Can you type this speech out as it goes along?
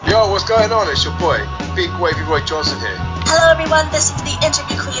Yo, what's going on? It's your boy, Big Wavy Roy Johnson here. Hello everyone, this is the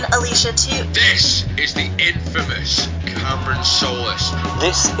interview queen Alicia too. This is the infamous Cameron Solis.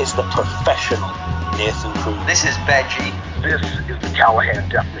 This is the professional Nathan Cruz. This is Veggie. This is the Callahan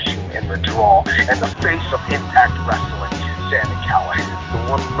Death Machine in the draw, and the face of Impact Wrestling, Sami Callihan. The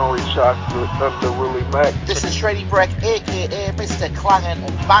one and only chocolate Thunder Willie Mack. This is Shreddy Breck, aka Mr. Clangin'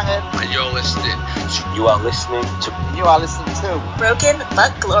 and Bangin'. And you're listening to... You are listening to... You are listening to... Broken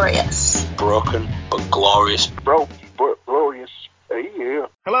but Glorious. Broken but Glorious. Broken but Glorious. Yeah.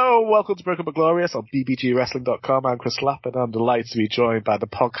 Hello, welcome to Broken but Glorious on bbgwrestling.com. I'm Chris Lapp, and I'm delighted to be joined by the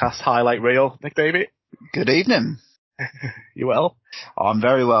podcast highlight reel, Nick Davey. Good evening. You well? I'm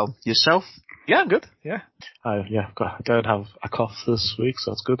very well. Yourself? Yeah, I'm good. Yeah. I don't have a cough this week,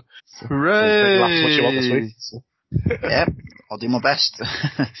 so it's good. So, hooray! Laugh what you want this week. So. Yeah, I'll do my best.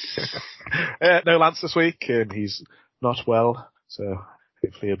 No Lance this week, and he's not well, so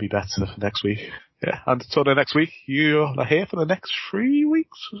hopefully he'll be better for next week. Yeah, and so the next week, you are here for the next 3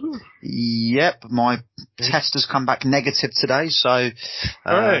 weeks? Yep, my test has come back negative today, so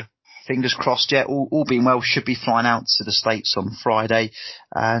fingers crossed, yeah, all being well, should be flying out to the States on Friday,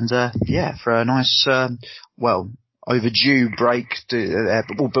 and for a nice, overdue break,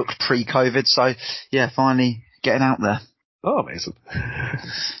 all booked pre-COVID, so yeah, finally getting out there. Oh, amazing.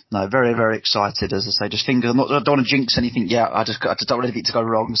 No, very, very excited, as I say. Just I don't want to jinx anything yet. I just don't want anything to go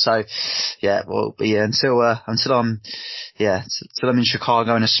wrong. So, yeah, well, yeah, until I'm in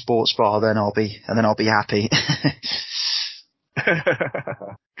Chicago in a sports bar, then I'll be happy.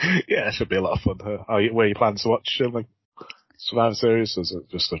 Yeah, it should be a lot of fun. Where you plan to watch, Survivor Series? Or is it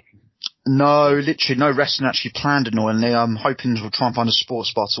just No, literally no wrestling actually planned, annoyingly. I'm hoping to try and find a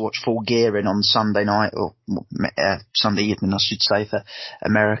sports bar to watch Full Gear in on Sunday night, or Sunday evening, I should say, for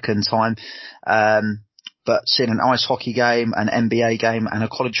American time. But seeing an ice hockey game, an NBA game, and a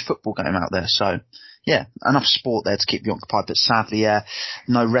college football game out there. So, yeah, enough sport there to keep you occupied. But sadly,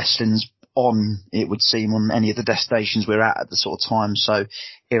 no wrestling's on, it would seem, on any of the destinations we're at the sort of time. So,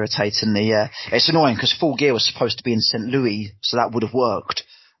 irritatingly, it's annoying because Full Gear was supposed to be in St. Louis, so that would have worked.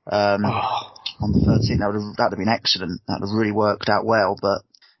 On the 13th, that would have been excellent. That would have really worked out well, but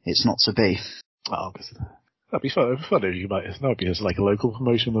it's not to be. Oh, that'd be fun. If you might, that would be like a local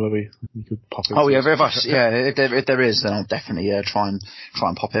promotion where maybe you could pop in. Oh yeah, if there is, then I'll definitely try and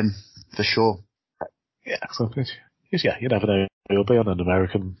pop in for sure. Yeah, so yeah, you never know. It'll be on an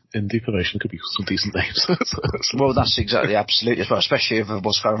American indie promotion. It could be some decent names. Well, that's absolutely, especially with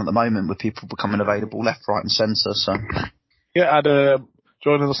what's going on at the moment with people becoming available left, right, and centre. So yeah, and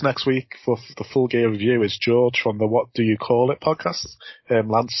joining us next week for the Full Gear review is George from the What Do You Call It podcast.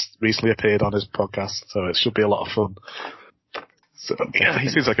 Lance recently appeared on his podcast, so it should be a lot of fun. So, yeah, he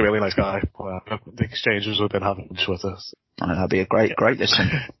seems like a really nice guy. The exchanges we've been having on Twitter. So. That'd be a great listen.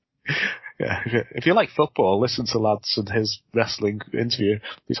 Yeah, if you like football, listen to Lance and his wrestling interview.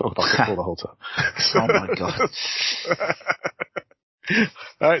 He talks about football the whole time. Oh my god.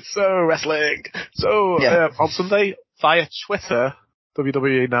 Alright, so wrestling. So, on Sunday, via Twitter,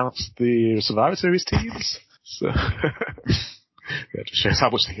 WWE announced the Survivor Series teams. So, yeah, just shows how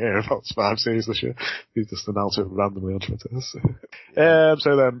much they care about Survivor Series this year. They just announced it randomly on Twitter. So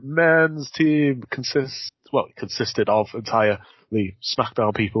the men's team consisted of entirely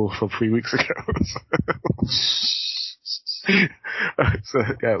SmackDown people from 3 weeks ago.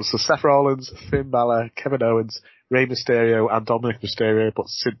 It was Seth Rollins, Finn Balor, Kevin Owens, Rey Mysterio, and Dominic Mysterio. But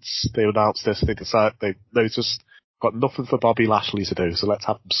since they announced this, they decided they just got nothing for Bobby Lashley to do, so let's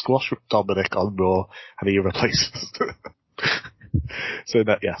have him squash Dominic on Raw, and he replaces. So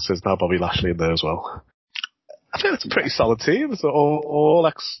there's now Bobby Lashley in there as well. I think it's a pretty solid team. It's all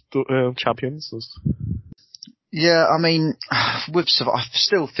ex-champions. Yeah, I mean, I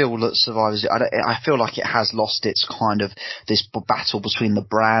still feel that Survivor's, I feel like it has lost its kind of, this battle between the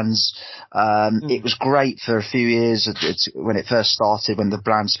brands. It was great for a few years when it first started, when the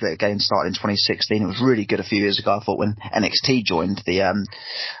brand split again started in 2016. It was really good a few years ago, I thought, when NXT joined the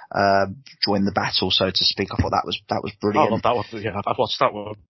battle, so to speak. I thought that was brilliant. I love that one. Yeah, I've watched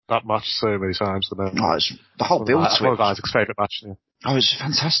that match so many times. It's the whole build to it. One of Isaac's favourite match, yeah. Oh, it was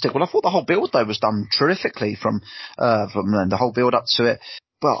fantastic. Well, I thought the whole build though was done terrifically from the whole build up to it.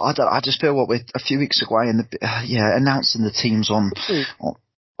 But I just feel with a few weeks away and announcing the teams on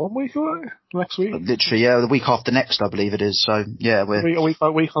 1 week away? Next week? Literally, yeah, the week after next, I believe it is. So yeah, we're a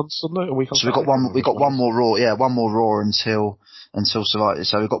week on Sunday. A week on. So we got one more Raw. Yeah, one more Raw until Survivor.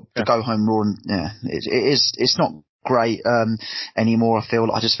 So we've got the go home Raw. And yeah, it's not great anymore.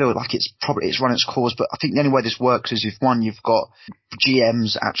 I just feel like it's run its course. But I think the only way this works is if you've got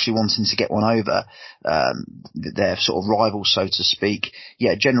GMs actually wanting to get one over their sort of rivals, so to speak.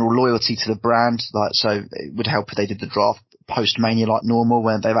 Yeah, general loyalty to the brand. Like, so it would help if they did the draft post-Mania like normal,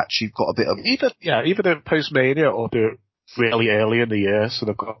 where they've actually got a bit of either post-Mania or do it really early in the year, so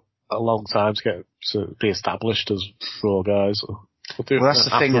they've got a long time to be established as Raw guys. Or do it that's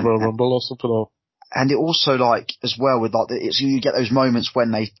the thing. Royal Rumble or something. And it also, like, as well with like, you get those moments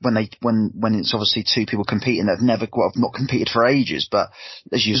when it's obviously two people competing that have not competed for ages, but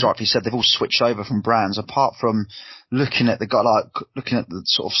as you rightly said, they've all switched over from brands. Apart from looking at the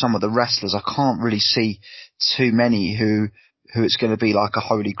sort of some of the wrestlers, I can't really see too many who it's going to be like a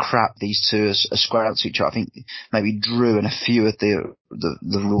holy crap, these two are square up to each other. I think maybe Drew and a few of the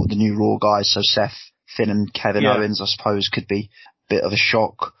new Raw guys, so Seth, Finn and Kevin Owens, I suppose, could be a bit of a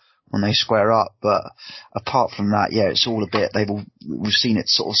shock when they square up, but apart from that, yeah, it's all a bit. We've seen it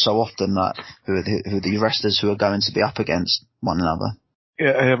sort of so often that who are the wrestlers who are going to be up against one another.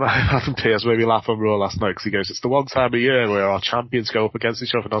 Yeah, Adam Pearce made me laugh on Raw last night because he goes, "It's the one time a year where our champions go up against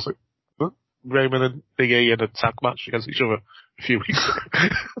each other," and I was like, "What? Roman and Big E in a tag match against each other a few weeks ago."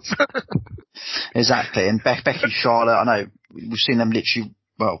 Exactly, and Becky Charlotte, I know we've seen them literally.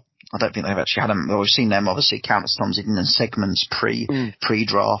 Well, I don't think they've actually had them. Well, we've seen them obviously countless times even in segments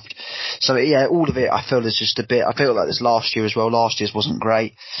pre-draft. So yeah, all of it I feel is just a bit. I feel like this last year as well. Last year's wasn't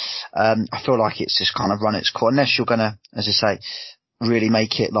great. I feel like it's just kind of run its course. Unless you're gonna, as I say, really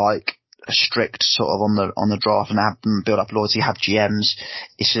make it like a strict sort of on the draft and have them build up loyalty, have GMs.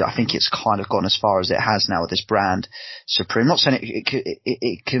 I think it's kind of gone as far as it has now with this brand Supreme. Not saying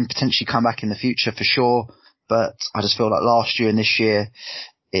it can potentially come back in the future for sure, but I just feel like last year and this year,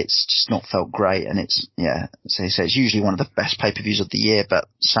 it's just not felt great, and it's usually one of the best pay-per-views of the year, but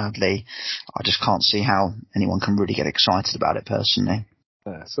sadly, I just can't see how anyone can really get excited about it personally.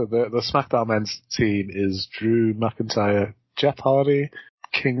 So the SmackDown men's team is Drew McIntyre, Jeff Hardy,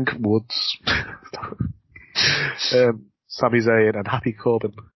 King Woods, Sami Zayn, and Happy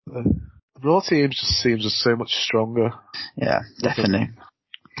Corbin. The Raw team just seems just so much stronger. Yeah, definitely.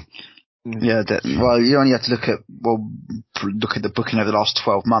 Yeah, well, you only have to look at the booking over the last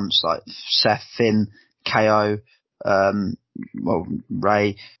 12 months, like Seth, Finn, KO,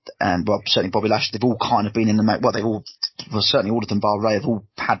 Ray, and certainly Bobby Lashley. They've all kind of been in the certainly all of them bar Ray have all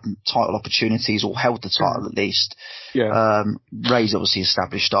had title opportunities or held the title at least. Yeah. Ray's obviously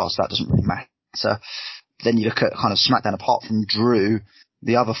established star, so that doesn't really matter. Then you look at kind of SmackDown, apart from Drew,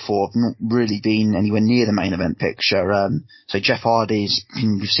 the other four have not really been anywhere near the main event picture. So Jeff Hardy's,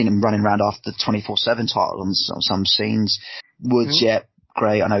 you've seen him running around after the 24/7 title on some scenes. Woods,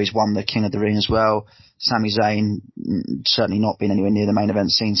 great. I know he's won the King of the Ring as well. Sami Zayn, certainly not been anywhere near the main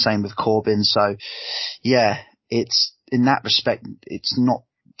event scene. Same with Corbin. So, yeah, it's, in that respect, it's not,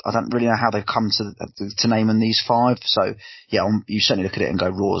 I don't really know how they've come to naming these five. So, yeah, you certainly look at it and go,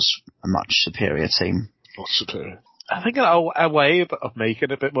 Raw's a much superior team. Much superior. I think a way of making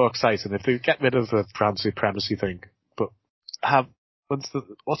it a bit more exciting if they get rid of the brand supremacy thing, but what's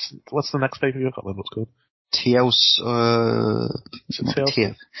the next pay-per-view? I can't remember what's called.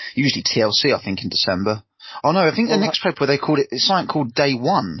 Usually TLC, I think, in December. Oh no, I think the next paper they called it's something called Day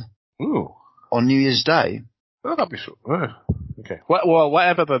One. Ooh. On New Year's Day. Oh, that'd be sure. Okay. Well,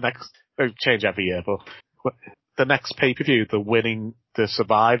 whatever the next, they change every year, but the next pay-per-view, the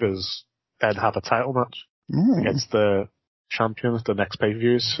survivors then have a title match against the champions, the next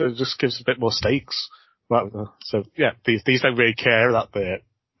pay-per-view. So it just gives a bit more stakes. So yeah, these don't really care that they're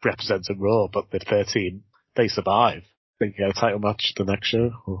representing Raw, but the 13, they survive. They can get a title match the next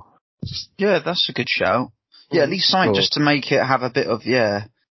show. Yeah, that's a good shout. Yeah, at least something just to make it have a bit of, yeah,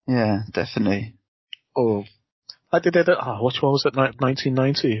 definitely. Oh, like they did it, which one was it,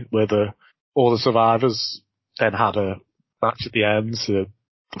 1990, where all the survivors then had a match at the end to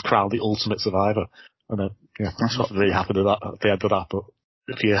crown the ultimate survivor. And that's not really happened at the end of that, but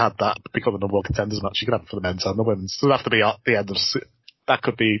if you had that become the number one contenders match, you could have it for the men's and the women's. So it doesn't have to be at the end of, that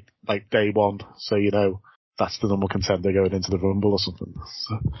could be like day one, so that's the number one contender going into the Rumble or something.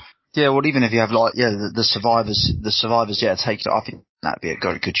 So. Yeah, well, even if you have the survivors, take it. I think that'd be a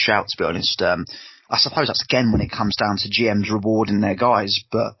good shout, to be honest. I suppose that's again when it comes down to GMs rewarding their guys,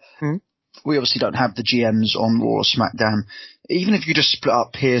 but we obviously don't have the GMs on Raw or SmackDown. Even if you just split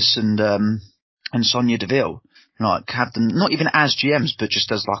up Pearce and Sonya Deville, like have them not even as GMs, but just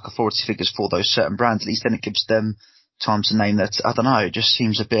as like authority figures for those certain brands, at least then it gives them time to name that. I don't know, it just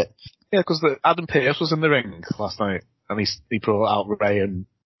seems a bit. Yeah, because Adam Pearce was in the ring last night, and he brought out Ray and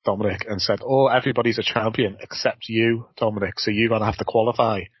Dominic and said, everybody's a champion except you, Dominic, so you're going to have to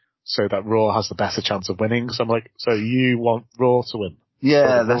qualify so that Raw has the better chance of winning. So I'm like, so you want Raw to win?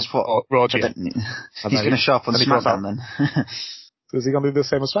 Yeah, that's what. Raw He's going to show up on SmackDown then. So is he going to do the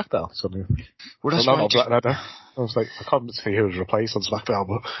same as SmackDown? Well, that's right. I was like, I can't see who was replaced on SmackDown,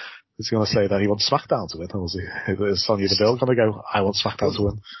 but is he going to say that he wants SmackDown to win? Or is Sonya Deville going to go, I want SmackDown to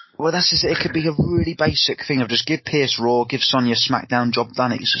win? Well, that's just, it could be a really basic thing of just give Pierce Raw, give Sonya SmackDown, job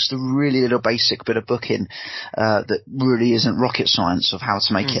done. It's just a really little basic bit of booking that really isn't rocket science of how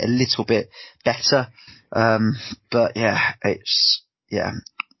to make it a little bit better. But yeah, it's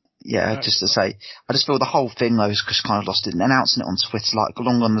just to say, I just feel the whole thing though is just kind of lost it. And announcing it on Twitter, like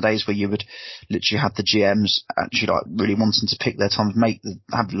along on the days where you would literally have the GMs actually like really wanting to pick their time,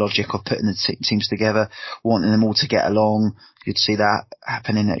 have the logic of putting the teams together, wanting them all to get along. You'd see that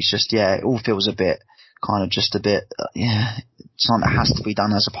happening. It's just, it all feels a bit, kind of just a bit, something that has to be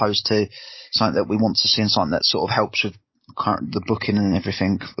done as opposed to something that we want to see and something that sort of helps with the booking and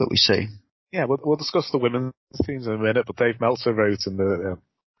everything that we see. Yeah, we'll discuss the women's teams in a minute, but Dave Meltzer wrote in the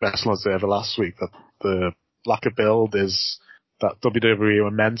Wrestling Observer last week that the lack of build is that WWE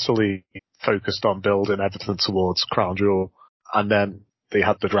were mentally focused on building everything towards Crown Jewel, and then they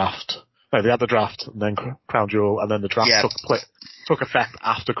had the draft. No, they had the draft and then Crown Jewel, and then the draft took effect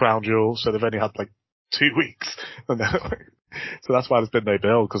after Crown Jewel, so they've only had like 2 weeks. And then, so that's why there's been no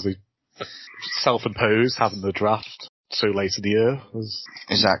build, because they self-imposed having the draft so late in the year.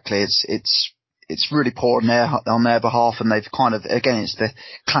 Exactly, it's really poor on their behalf, and they've kind of, again, it's the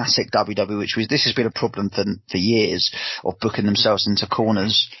classic WWE, this has been a problem for years of booking themselves into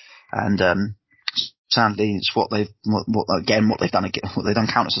corners, and sadly it's what they've done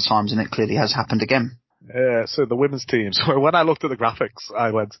countless of times, and it clearly has happened again. Yeah, so the women's team. So when I looked at the graphics,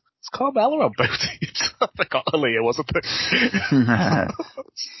 I went, "It's Carmella on both teams." I forgot Aaliyah wasn't there.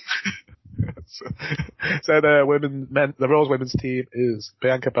 So the Raw's women's team is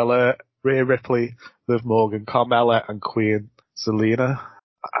Bianca Belair, Rhea Ripley, Liv Morgan, Carmella, and Queen Zelina.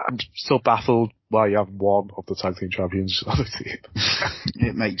 I'm still baffled why you have one of the tag team champions on the team.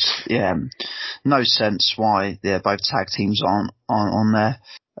 It makes no sense why both tag teams aren't on there.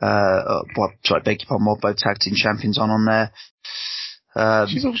 Beg your pardon, both tag team champions aren't on there.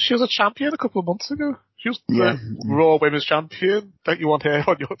 She was a champion a couple of months ago. She was the Raw Women's Champion. Don't you want her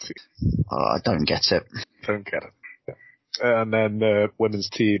on your team? I don't get it. Don't get it. Yeah. And then the women's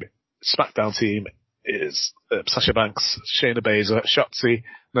team, SmackDown team, is Sasha Banks, Shayna Baszler, Shotzi,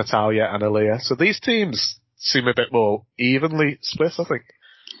 Natalya, and Aaliyah. So these teams seem a bit more evenly split, I think.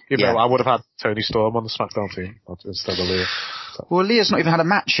 Even though I would have had Toni Storm on the SmackDown team instead of Aaliyah. So. Well, Aaliyah's not even had a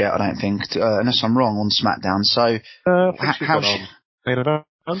match yet, I don't think, unless I'm wrong, on SmackDown. So how she... Main event,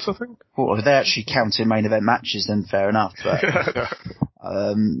 I think. Well, if they actually counting main event matches, then fair enough. But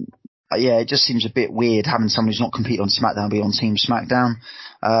it just seems a bit weird having somebody who's not competing on SmackDown be on Team SmackDown.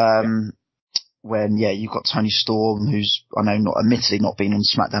 When you've got Toni Storm, who's I know admittedly not been on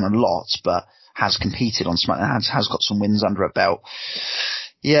SmackDown a lot, but has competed on SmackDown, has got some wins under her belt.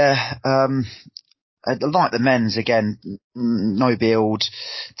 Like the men's, again, no build,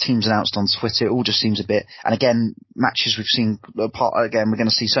 teams announced on Twitter, it all just seems a bit, and again, matches we've seen, we're going to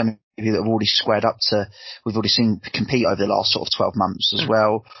see so many people that have already squared up we've already seen compete over the last sort of 12 months as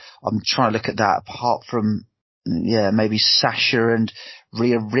well. I'm trying to look at that, apart from, maybe Sasha and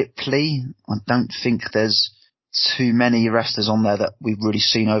Rhea Ripley. I don't think there's too many wrestlers on there that we've really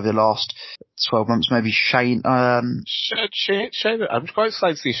seen over the last 12 months. Maybe Shane. I'm quite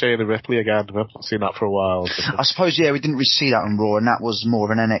excited to see Shayna Ripley again. We've not seen that for a while. I suppose, we didn't really see that on Raw, and that was more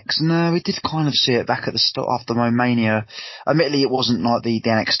of an NXT. No, we did kind of see it back at the start after Mania. Admittedly, it wasn't like the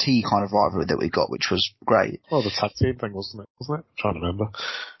NXT kind of rivalry that we got, which was great. Well, the tag team thing, wasn't it? I'm trying to remember.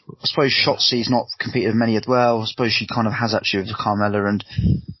 I suppose Shotzi's not competed with many as well. I suppose she kind of has actually with Carmella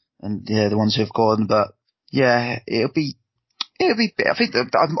and the ones who have gone, but it'll be. I think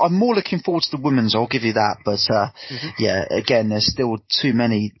I'm more looking forward to the women's. I'll give you that, but again, there's still too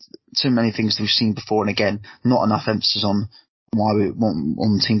many things that we've seen before, and again, not enough emphasis on why we want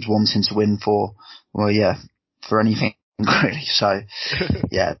on teams wanting to win for anything really. So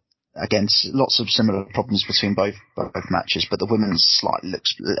again, lots of similar problems between both matches, but the women's slightly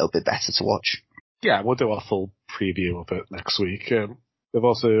looks a little bit better to watch. Yeah, we'll do our full preview of it next week. They've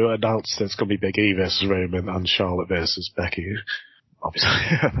also announced that it's going to be Big E versus Roman and Charlotte versus Becky. Obviously,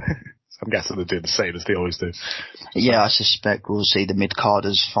 I'm guessing they're doing the same as they always do. Yeah, I suspect we'll see the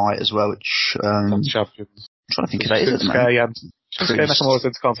mid-carders fight as well, which... champions. I'm trying to think of that, isn't it? Shinsuke Nakamura's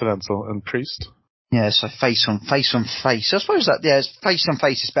Intercontinental and Priest. Yeah, so face on face. I suppose that, face on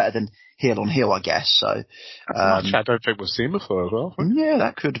face is better than heel on heel, I guess. So I don't think we've seen before as well. Yeah,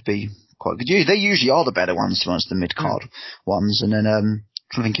 that could be quite good. They usually are the better ones, to be honest, the mid-card ones. And then,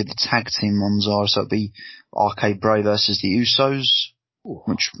 I think the tag team ones are, so it'd be RK Bro versus the Usos,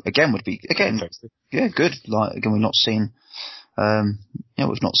 which again would be, yeah, good. Like, again, we've not seen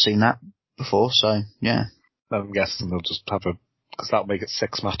that before, so yeah. I'm guessing they'll just have because that'll make it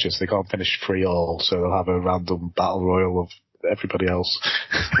 6 matches. They can't finish 3-all, so they'll have a random battle royal of everybody else.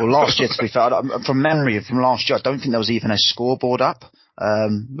 Well, last year, to be fair, from memory from last year, I don't think there was even a scoreboard up,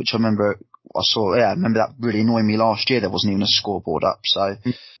 which I remember I saw. Yeah, I remember that really annoying me last year. There wasn't even a scoreboard up, so.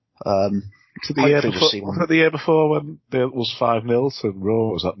 The year before when there was 5-0 to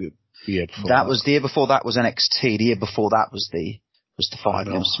Raw? Was that the year before? That was the year before. That was NXT. The year before that was the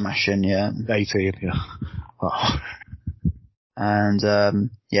 5-0 smashing. Yeah, 18. Yeah. Oh. And the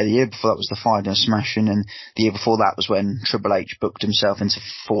year before that was the 5-0 smashing, and the year before that was when Triple H booked himself into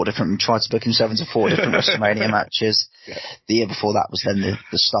tried to book himself into 4 different WrestleMania matches. Yeah. The year before that was then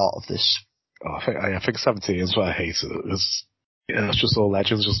the start of this. Oh, I think 17 is what I hate. It's just all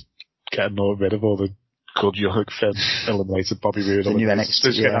legends just getting rid of all the good young Finn eliminated, Bobby Roode the new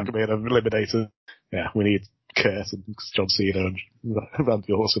NXT. Eliminated. Yeah, we need Kurt and John Cena and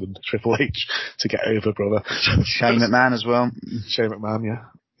Randy Orton and Triple H to get over, brother. Shane McMahon as well. Shane McMahon,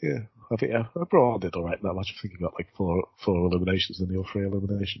 yeah. I think Braun did alright in that match. I think he got like four eliminations in the 3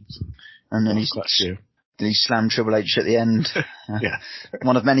 eliminations. And then he slammed Triple H at the end. Yeah.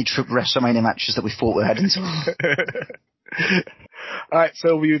 One of many WrestleMania matches that we thought we were heading to. Alright,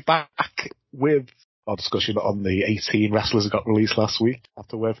 so we're back with our discussion on the 18 wrestlers that got released last week.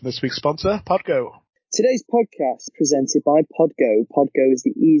 After word from this week's sponsor, Podgo. Today's podcast is presented by Podgo. Podgo is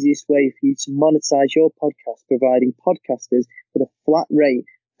the easiest way for you to monetize your podcast, providing podcasters with a flat rate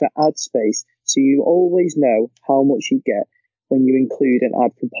for ad space, so you always know how much you get when you include an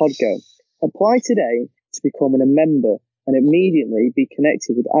ad from Podgo. Apply today to become a member and immediately be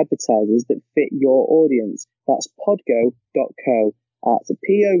connected with advertisers that fit your audience. That's podgo.co at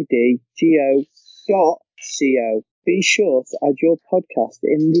podgo.co. Be sure to add your podcast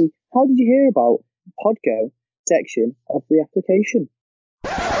in the How Did You Hear About Podgo section of the application.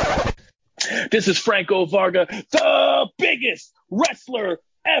 This is Franco Varga, the biggest wrestler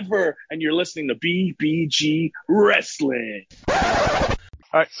ever, and you're listening to BBG Wrestling.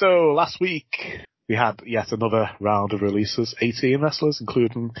 Alright, so last week we had yet another round of releases, 18 wrestlers,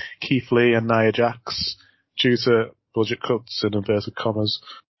 including Keith Lee and Nia Jax. Due to budget cuts in inverted commas,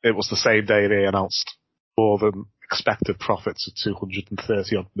 it was the same day they announced more than expected profits of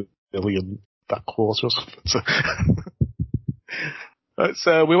 230 million that quarter or something.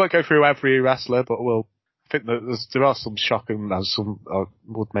 So we won't go through every wrestler, but I think that there are some shocking and some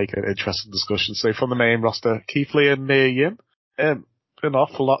would make an interesting discussion. So from the main roster, Keith Lee and Mia Yim, been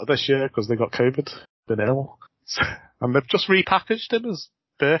off a lot this year because they got COVID, been ill, and they've just repackaged him as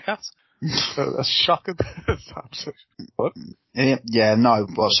Bearcat. That's shocking. What? Yeah, no,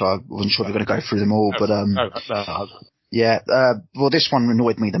 so I wasn't sure they were going to go through them all, but no. Yeah, well, this one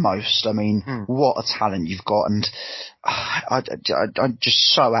annoyed me the most. I mean, what a talent you've got, and I'm just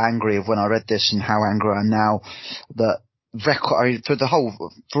so angry of when I read this and how angry I am now that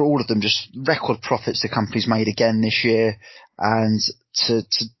for all of them, just record profits the company's made again this year, and to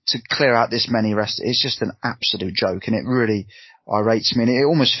clear out this many it's just an absolute joke, and it really irates me, and it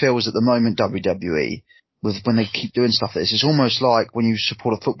almost feels at the moment WWE, when they keep doing stuff like this, it's almost like when you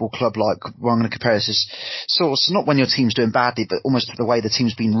support a football club, like, well, I'm going to compare this, so it's not when your team's doing badly, but almost the way the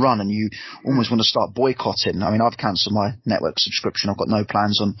team's been run, and you almost want to start boycotting. I mean, I've cancelled my network subscription. I've got no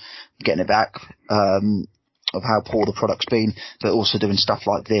plans on getting it back, of how poor the product's been, but also doing stuff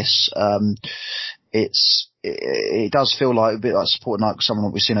like this. It does feel like a bit like supporting like someone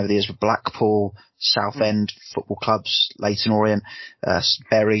that we've seen over the years with Blackpool, Southend football clubs, Leyton Orient,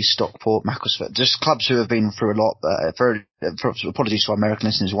 Bury, Stockport, Macclesfield, just clubs who have been through a lot. Apologies to our American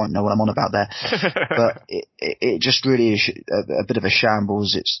listeners who won't know what I'm on about there, but it just really is a bit of a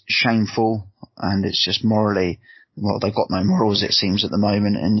shambles. It's shameful, and it's just morally, well, they've got no morals, it seems, at the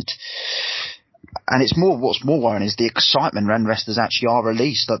moment, and it's what's more worrying is the excitement when wrestlers actually are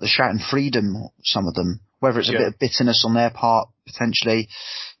released, like the shouting freedom, some of them, whether it's a bit of bitterness on their part, potentially,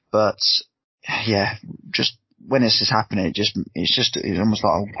 but yeah, just when this is happening, it's almost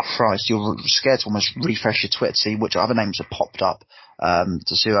like, oh Christ, you're scared to almost refresh your Twitter to see which other names have popped up,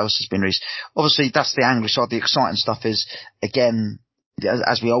 to see who else has been released. Obviously, that's the angry side. The exciting stuff is, again,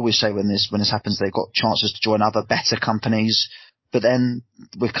 as we always say when this happens, they've got chances to join other better companies. But then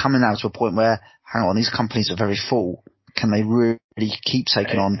we're coming now to a point where, hang on, these companies are very full. Can they really keep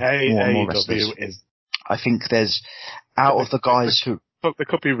taking on more and more wrestlers? I think there's, out of the guys who... There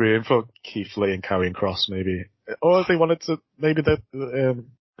could be room for Keith Lee and Karrion Kross, maybe. Or if they wanted to, maybe the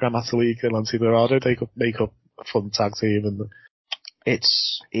Grand Metalik and Lance Dorado, they could make up a fun tag team. And It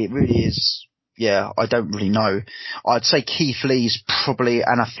really is. Yeah, I don't really know. I'd say Keith Lee's probably,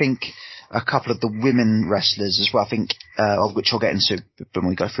 and I think a couple of the women wrestlers as well. I think, which I'll get into when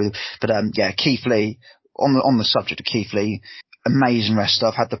we go through. But yeah, Keith Lee. On the subject of Keith Lee, amazing wrestler.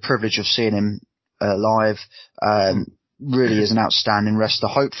 I've had the privilege of seeing him live. Really is an outstanding wrestler.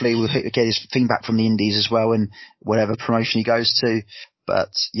 Hopefully we'll get his feedback from the Indies as well in whatever promotion he goes to. But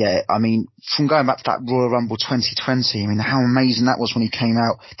yeah, I mean, from going back to that Royal Rumble 2020, I mean, how amazing that was when he came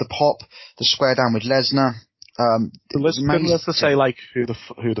out. The pop, the square down with Lesnar. Let's just say, like, who the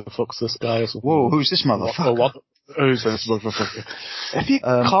fuck's this guy? Or something. Whoa, who's this motherfucker? Who's this motherfucker? If you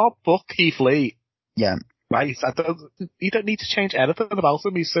can't book Keith Lee, yeah, right, you don't need to change anything about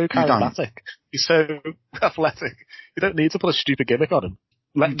him. He's so charismatic. He's so athletic. You don't need to put a stupid gimmick on him.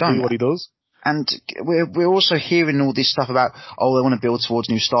 Let him do what he does. And we're also hearing all this stuff about, they want to build towards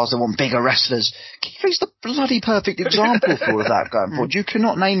new stars, they want bigger wrestlers. Keith Lee's the bloody perfect example for all of that going forward. You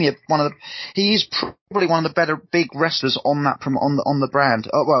cannot name me he is probably one of the better big wrestlers on that, on the brand,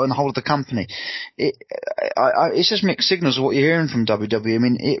 in the whole of the company. It's just mixed signals of what you're hearing from WWE. I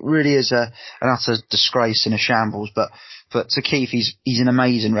mean, it really is an utter disgrace and a shambles, but to Keith, he's an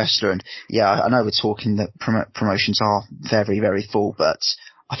amazing wrestler. And yeah, I know we're talking that promotions are very, very full, but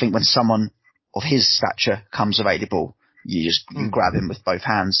I think when someone of his stature comes available, you grab him with both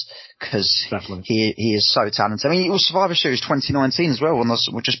hands, because he is so talented. I mean, it was Survivor Series 2019 as well.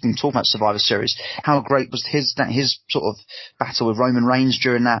 We've just been talking about Survivor Series. How great was his sort of battle with Roman Reigns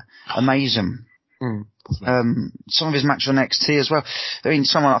during that? Amazing. Some of his matches on NXT as well. I mean,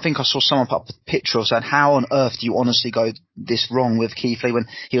 I think I saw someone put up a picture of saying, how on earth do you honestly go this wrong with Keith Lee when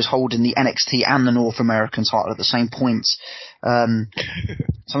he was holding the NXT and the North American title at the same point?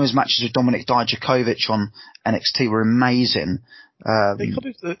 Some of his matches with Dominik Dijakovic on NXT were amazing.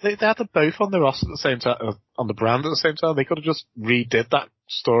 They had them both on the roster at the same time, on the brand at the same time. They could have just redid that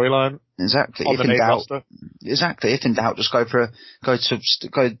storyline. Exactly. On the main roster. Exactly. If in doubt, just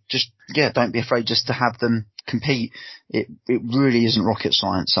don't be afraid just to have them compete. It really isn't rocket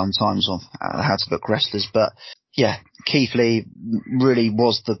science sometimes of how to book wrestlers. But yeah, Keith Lee really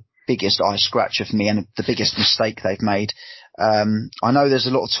was the biggest eye scratcher for me and the biggest mistake they've made. I know there's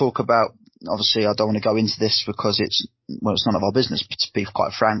a lot of talk about, obviously I don't want to go into this because it's none of our business, but to be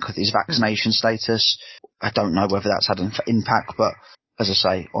quite frank, with his vaccination status, I don't know whether that's had an impact, but as I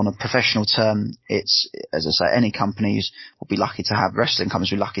say, on a professional term, any companies will be lucky to have, wrestling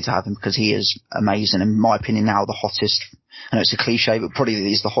companies will be lucky to have him because he is amazing. In my opinion, now the hottest, I know it's a cliche, but probably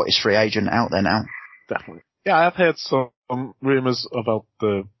he's the hottest free agent out there now. Definitely. Yeah, I've heard some rumours about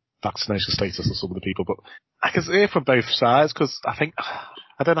the vaccination status of some of the people, but I can see it from both sides because I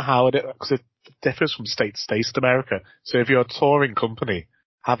don't know how because it differs from state to state in America. So if you're a touring company,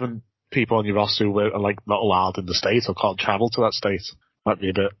 having people on your roster who are like not allowed in the state or can't travel to that state might be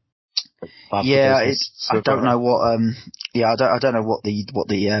a bit bad. Yeah, I don't know what I don't know what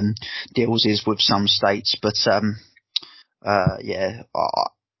the deals is with some states, but yeah,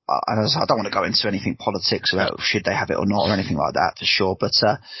 I don't want to go into anything politics about should they have it or not or anything like that for sure, but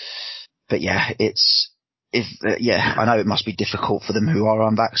yeah, I know it must be difficult for them who are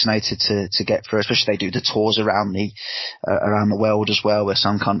unvaccinated to get through, especially they do the tours around the world as well, where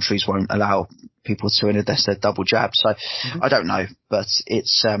some countries won't allow people to unless they're double jab. So I don't know, but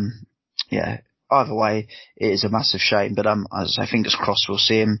it's either way, it is a massive shame. But as I say, fingers crossed we'll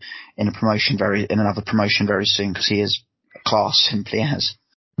see him in another promotion very soon because he is class, simply as.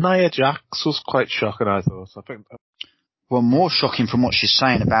 Nia Jax was quite shocking, I thought. I think. Well, more shocking from what she's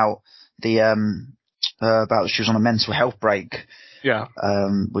saying about she was on a mental health break. Yeah.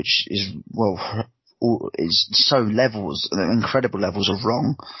 Which is is so incredible levels of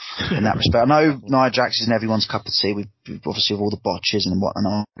wrong in that respect. I know Nia Jax isn't everyone's cup of tea. We've obviously with all the botches and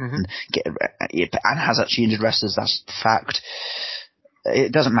whatnot, and has actually injured wrestlers. That's the fact.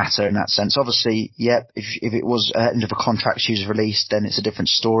 It doesn't matter in that sense. Obviously, if it was end of a contract she was released, then it's a different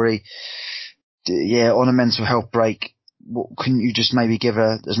story. Yeah, on a mental health break, couldn't you just maybe give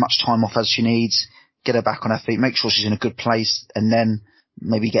her as much time off as she needs, get her back on her feet, make sure she's in a good place, and then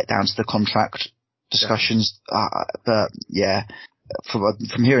maybe get down to the contract discussions. But yeah, from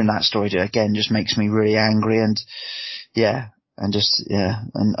hearing that story again, just makes me really angry, and I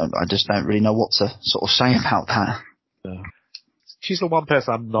just don't really know what to sort of say about that. Yeah. She's the one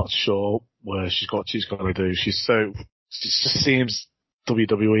person I'm not sure where she's going to do. She just seems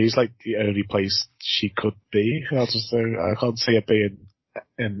WWE is like the only place she could be. I can't see her being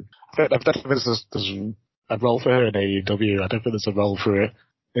in. I don't think there's a role for her in AEW. I don't think there's a role for her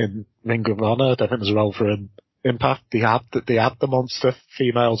in Ring of Honor. I don't think there's a role for her in Impact. They have the monster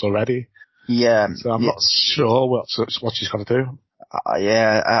females already. Yeah. So I'm not sure what she's going to do.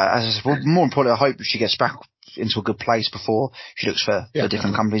 More importantly, I hope she gets back into a good place before she looks for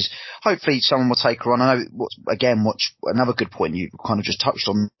different companies. Hopefully someone will take her on. I know, another good point you kind of just touched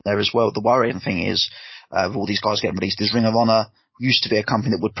on there as well. The worrying thing is, of all these guys getting released, is Ring of Honor used to be a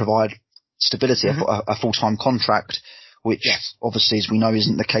company that would provide stability, a full-time contract, which obviously, as we know,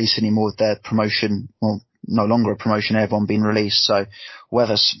 isn't the case anymore with their promotion, well, no longer a promotion, everyone being released. So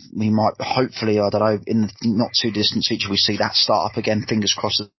whether we might, hopefully, I don't know, in the not too distant future, we see that start up again. Fingers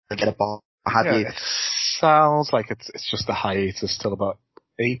crossed they get a bar. It sounds like it's just a hiatus till about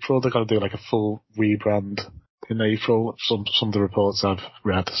April. They're going to do like a full rebrand in April. Some of the reports I've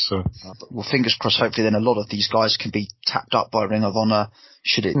read. So, well, fingers crossed. Hopefully, then a lot of these guys can be tapped up by Ring of Honor.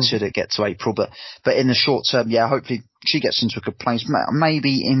 Should it get to April? But in the short term, hopefully she gets into a good place.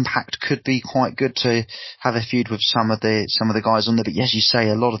 Maybe Impact could be quite good to have a feud with some of the guys on there. But as you say,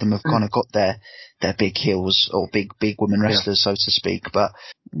 a lot of them have kind of got their big heels or big women wrestlers, so to speak. But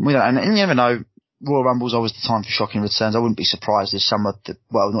we don't, and you never know. Royal Rumble's always the time for shocking returns. I wouldn't be surprised if some of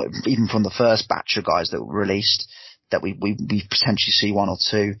not even from the first batch of guys that were released, that we potentially see one or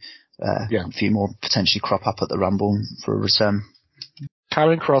two, a few more potentially crop up at the Rumble for a return.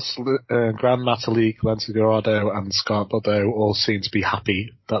 Karen Cross, Grand Metalik, Lindsay Dorado, and Scott Bordeaux all seem to be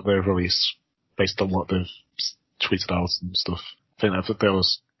happy that they're released based on what they've tweeted out and stuff. I think that there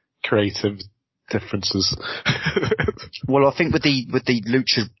was creative differences. Well, I think with the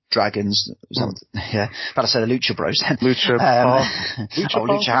Lucha Dragons, about to say the Lucha Bros. Lucha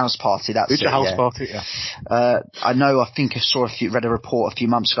House Party. That's Lucha House Party. Yeah. I know. I think I read a report a few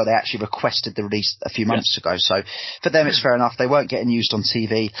months ago. They actually requested the release a few months ago. So for them, it's fair enough. They weren't getting used on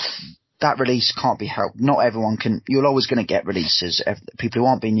TV. That release can't be helped. Not everyone can. You're always going to get releases. People who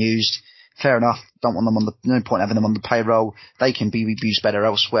aren't being used. Fair enough. Don't want them no point having them on the payroll. They can be used better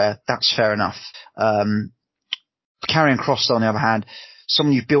elsewhere. That's fair enough. Karrion Kross, on the other hand,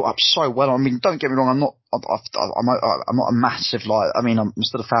 someone you've built up so well. I mean, don't get me wrong. I'm not a massive, I'm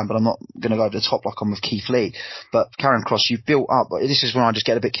still a fan, but I'm not going to go over the top like I'm with Keith Lee. But Karrion Kross, you've built up, this is when I just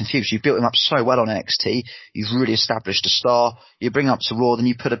get a bit confused. You've built him up so well on NXT. You've really established a star. You bring him up to Raw, then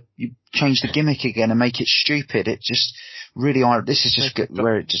you change the gimmick again and make it stupid. It just really, this is just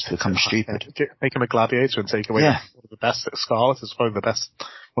where it just becomes stupid. Make him a gladiator and take away one of the best. Scarlett is one of the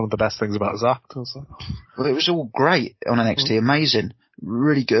best things about his act. Well, it was all great on NXT. Amazing.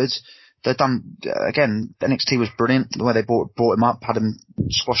 Really good. They've done, again, NXT was brilliant. The way they brought him up, had him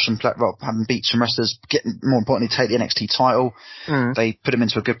squash some, had him beat some wrestlers, more importantly, take the NXT title. They put him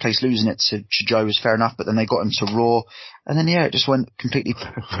into a good place. Losing it to Joe was fair enough, but then they got him to Raw. And then, it just went completely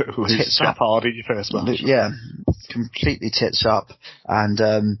tits up. Hardy, first match. Yeah, completely tits up.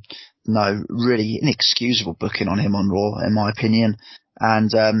 And, no, really inexcusable booking on him on Raw, in my opinion.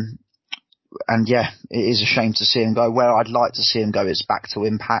 And it is a shame to see him go. Where I'd like to see him go is back to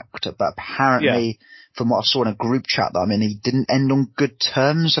Impact, but apparently, from what I saw in a group chat, he didn't end on good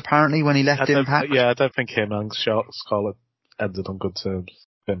terms, apparently, when he left Impact. I don't think him and Scarlett ended on good terms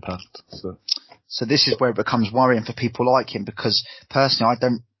with Impact. So this is where it becomes worrying for people like him, because personally,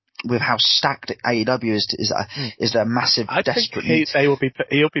 with how stacked AEW is there a massive, desperate need? He'll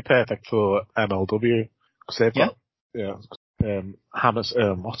be perfect for MLW, because they've got,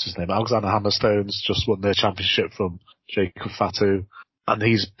 what's his name? Alexander Hammerstone's just won their championship from Jacob Fatu, and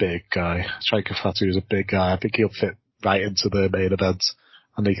he's a big guy. Jacob Fatu is a big guy. I think he'll fit right into the main event,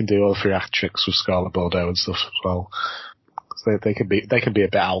 and they can do all the theatrics with Scarlett Bordeaux and stuff as well. They can be a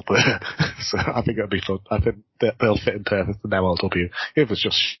bit out there, so I think it'll be fun. I think they'll fit in perfect in MLW. It was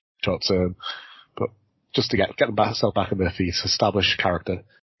just short term, but just to get them back on their feet, establish character.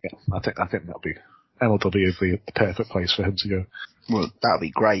 Yeah, I think that'll be. MLW is the perfect place for him to go. Well, that would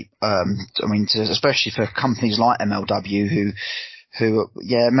be great. Especially for companies like MLW who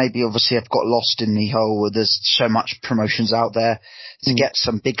maybe obviously have got lost in the whole, there's so much promotions out there. To get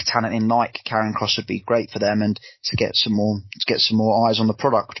some big talent in like Karrion Kross would be great for them, and to get some more eyes on the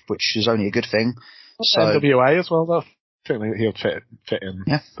product, which is only a good thing. So NWA as well, though. I think he'll fit in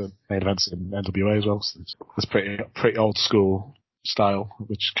the main events in NWA as well. So it's pretty old school style,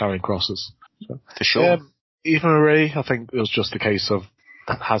 which Karrion Kross is. So, for sure. Eva Marie, I think it was just a case of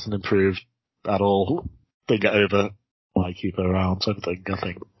hasn't improved at all. They get over why keep her around, sort of thing, I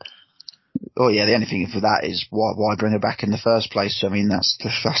think. Oh yeah, the only thing for that is why bring her back in the first place? I mean, that's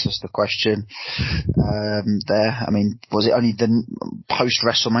just the question. There, I mean, was it only the post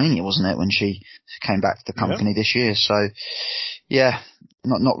WrestleMania, wasn't it, when she came back to the company this year? So,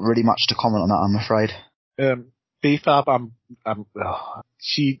 not really much to comment on that, I'm afraid. BFAB,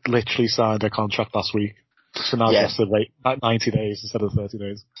 she literally signed her contract last week. So now it's just like 90 days instead of 30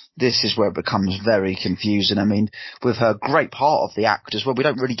 days. This is where it becomes very confusing. I mean, with her great part of the act as well, we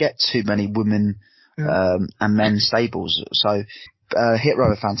don't really get too many women and men stables. So Hit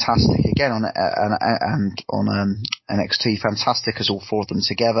Row are fantastic again on NXT. Fantastic as all four of them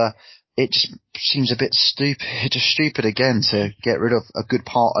together. It just seems a bit stupid, just stupid again to get rid of a good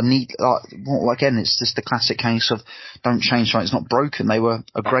part. Again, it's just the classic case of don't change something, it's not broken. They were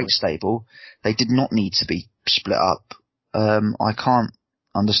a great stable. They did not need to be split up. I can't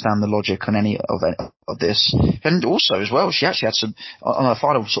understand the logic on any of this. And also as well, she actually had some, on her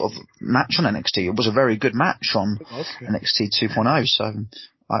final sort of match on NXT, it was a very good match on NXT 2.0. So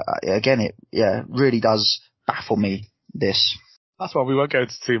again, it really does baffle me, this. That's what we won't go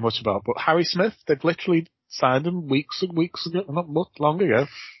into too much about. But Harry Smith, they've literally signed him weeks and weeks ago, not much long ago.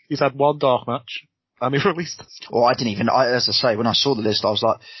 He's had one dark match, and he released it. Well, as I say, when I saw the list, I was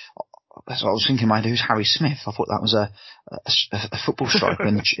like, I was thinking, man, who's Harry Smith? I thought that was a football striker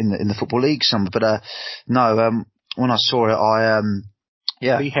in the football league somewhere. But no, when I saw it, was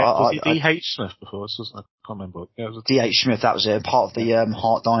he D.H. Smith before? I can't remember. Yeah, D.H. Smith, that was it. Part of the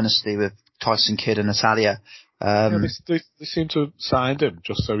Hart Dynasty with Tyson Kidd and Natalia. They seem to have signed him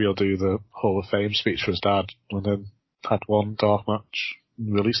just so he'll do the Hall of Fame speech for his dad, and then had one dark match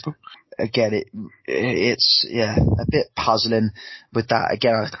and released them. Again, it's a bit puzzling with that.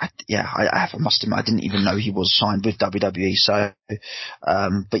 Again, I must admit I didn't even know he was signed with WWE. So,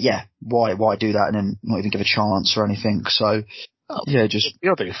 but yeah, why do that and then not even give a chance or anything? So, just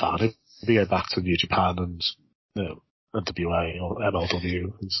you'll think fine. If you go back to New Japan and NWA or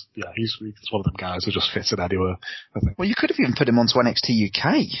MLW, he's one of them guys who just fits in anywhere, I think. Well, you could have even put him onto NXT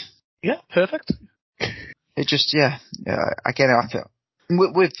UK. Yeah, perfect. It just, again, I feel,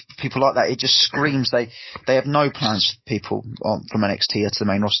 with people like that, it just screams they have no plans for people from NXT to the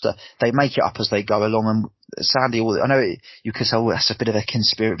main roster. They make it up as they go along, and sadly, I know you could say, that's a bit of a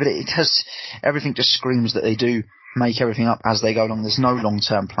conspiracy, but it has, everything just screams that they do make everything up as they go along. There's no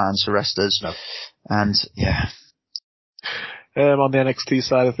long-term plans for wrestlers. No. And, on the NXT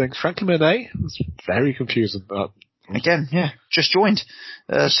side of things, Frankie Monet was very confusing. Again, just joined.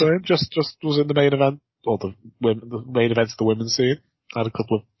 Just was in the main event, or the main event of the women's scene. Had a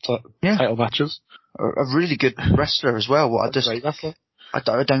couple of title matches. A really good wrestler as well. I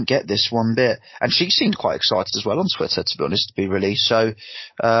don't get this one bit. And she seemed quite excited as well on Twitter, to be honest, to be released. So,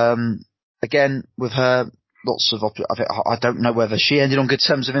 again, with her, lots of I don't know whether she ended on good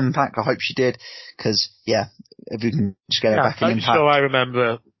terms of Impact. I hope she did, because if we can just get her back in Impact. I'm sure I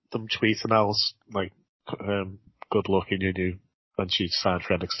remember them tweeting else like, "Good luck in your new," when she signed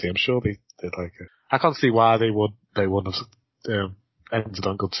for NXT. I'm sure they did like it. I can't see why they wouldn't have ended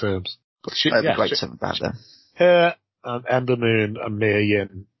on good terms. But it'd be great to have back then. Her and Ember Moon and Mia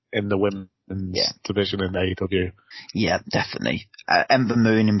Yim in the women's division in AEW. Yeah, definitely. Ember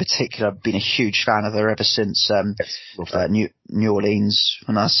Moon in particular, I've been a huge fan of her ever since New Orleans.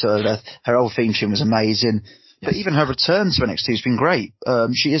 When I saw her old theme tune was amazing. But even her return to NXT has been great.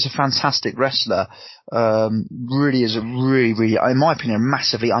 She is a fantastic wrestler. Really is a really, in my opinion, a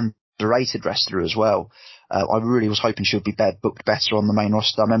massively underrated wrestler as well. I really was hoping she would be booked better on the main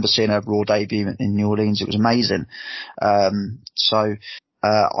roster. I remember seeing her Raw debut in New Orleans. It was amazing.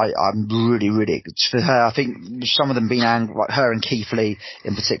 I'm really for her. I think some of them being angry, like her and Keith Lee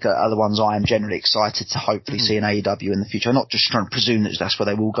in particular, are the ones I am generally excited to hopefully see in AEW in the future. I'm not just trying to presume that that's where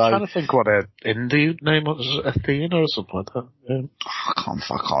they will go. I'm trying to think what her indie name was, Athena or something like that. Yeah. I can't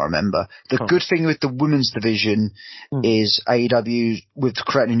remember. The good thing with the women's division is AEW, with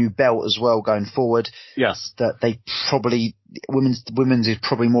creating a new belt as well going forward. Yes. That they probably, women's is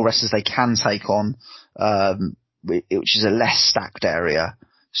probably more wrestlers they can take on, which is a less stacked area.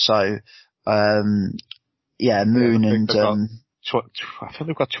 So, Moon and, I think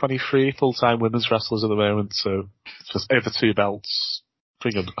they've got 23 full-time women's wrestlers at the moment, so it's just over 2 belts.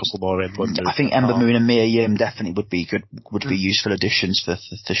 Bring a couple more in. I think Ember Moon and Mia Yim definitely would be useful additions for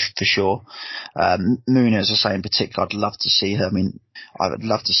sure. Moon, as I say in particular, I'd love to see her. I mean, I would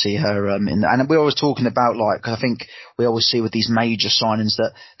love to see her and we're always talking about, like, cause I think we always see with these major signings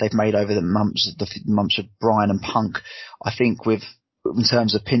that they've made over the months of Bryan and Punk. I think in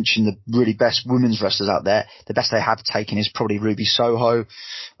terms of pinching the really best women's wrestlers out there, the best they have taken is probably Ruby Soho.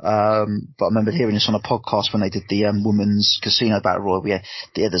 But I remember hearing this on a podcast when they did the women's Casino Battle Royal.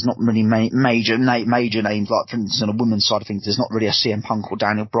 There's not really major names, like for instance on the women's side of things, there's not really a CM Punk or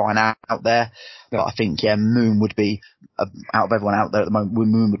Daniel Bryan out there. Yeah. But I think Moon would be out of everyone out there at the moment.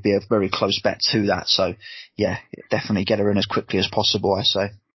 Moon would be a very close bet to that. So definitely get her in as quickly as possible, I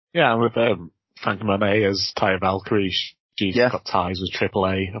say. Yeah, and with Frankie Monet as Taya Valkyrie, She got ties with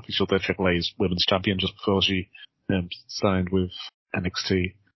AAA. I think she'll be AAA's women's champion just before she signed with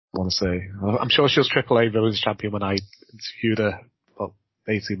NXT. I want to say. I'm sure she was AAA women's champion when I interviewed her about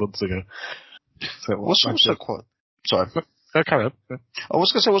 18 months ago. So what's also quite... Sorry. Carry on. Yeah. I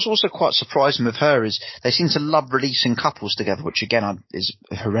was going to say what's also quite surprising with her is they seem to love releasing couples together, which again is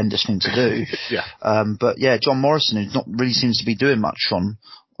a horrendous thing to do. Yeah. But yeah, John Morrison, who not really seems to be doing much on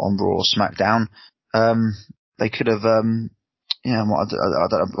Raw or SmackDown, they could have, yeah, well,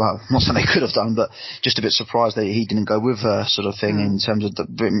 I'm not saying they could have done, but just a bit surprised that he didn't go with her sort of thing in terms of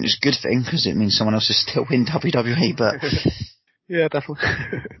it's a good thing because it means someone else is still in WWE, but. Yeah, definitely.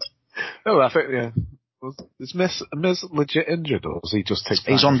 No, I think, yeah. Is Miz legit injured, or was he just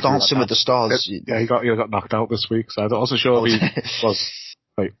taking? He's on Dancing with the Stars. Yeah, he got knocked out this week, so I wasn't sure if he was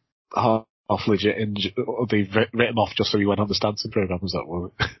like half legit injured, or they written him off just so he went on the dancing program. Was that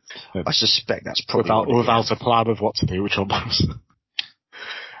what? I suspect that's probably without a plan of what to do with John Morrison.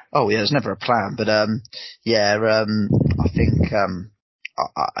 Oh yeah, there's never a plan, but I think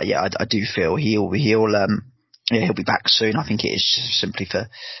I do feel he'll be back soon. I think it is just simply for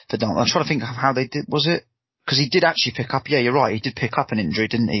Don. I'm trying to think of how they did. Was it because he did actually pick up? Yeah, you're right. He did pick up an injury,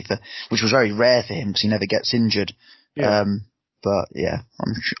 didn't he? Which was very rare for him because he never gets injured. Yeah. But yeah,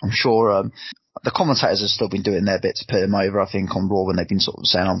 I'm sure the commentators have still been doing their bit to put him over. I think on Raw when they've been sort of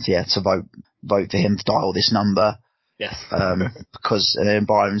saying, to vote for him to dial this number. Yes. Because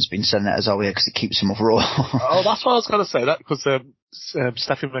Byron's been saying that as because it keeps him off Raw. Oh, that's what I was going to say. That because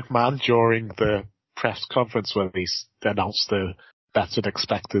Stephanie McMahon during the press conference when he announced the better than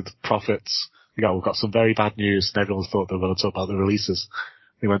expected profits. We've got some very bad news, and everyone thought they were going to talk about the releases.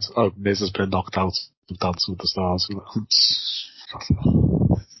 He went, Miz has been knocked out of Dancing with the Stars.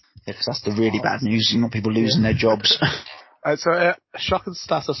 Yeah, because that's the really bad news, not people losing their jobs. So, a shocking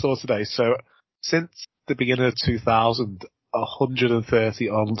stat I saw today. So, since the beginning of 2000, 130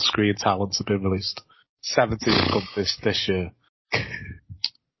 on-screen talents have been released. 70 have come this year.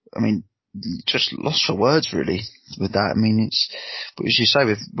 I mean, just lost for words really with that. I mean, but as you say,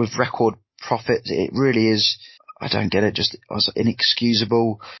 with record profit, it really is, I don't get it, just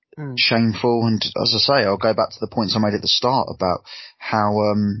inexcusable, shameful, and as I say, I'll go back to the points I made at the start about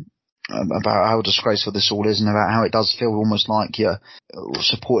how disgraceful this all is and about how it does feel almost like you're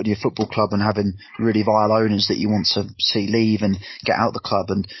supporting your football club and having really vile owners that you want to see leave and get out of the club,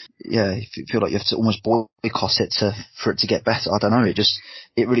 and yeah, you feel like you have to almost boycott it for it to get better. I don't know,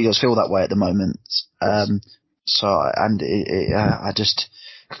 it really does feel that way at the moment. I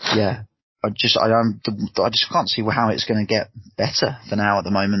just can't see how it's going to get better for now at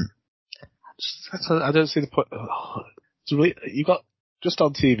the moment. I don't see the point. You got just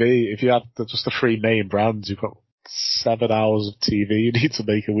on TV. If you have just the three main brands, you've got 7 hours of TV you need to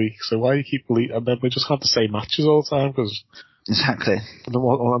make a week. So why do you keep and then we just have the same matches all the time? Because exactly. And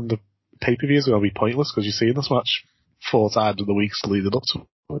on the pay-per-views are going to be pointless because you're seeing this match 4 times in the weeks leading up to it.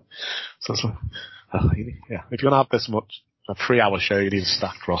 So it's like, yeah, if you're going to have this much, a 3-hour show, you need a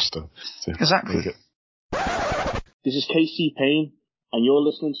stacked roster. Exactly. This is KC Payne, and you're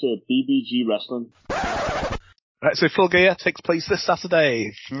listening to BBG Wrestling. Right, so Full Gear takes place this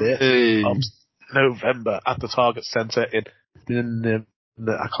Saturday, 5th of November, at the Target Center in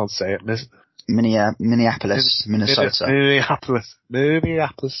I can't say it, Minneapolis, Minnesota. Minneapolis,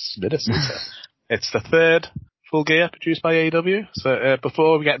 Minnesota. It's the 3rd Full Gear produced by AEW. So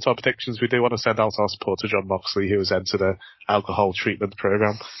before we get into our predictions, we do want to send out our support to John Moxley, who has entered an alcohol treatment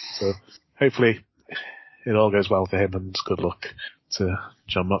program. So hopefully it all goes well for him, and good luck to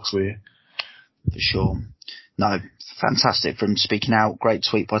John Moxley. For sure. No, fantastic from speaking out. Great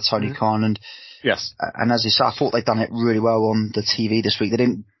tweet by Tony Khan. And yes. And as you said, I thought they'd done it really well on the TV this week. They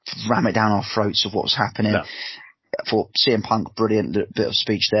didn't ram it down our throats of what was happening. No. I thought CM Punk, brilliant bit of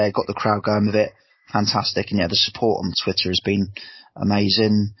speech there, got the crowd going with it. Fantastic. And yeah, the support on Twitter has been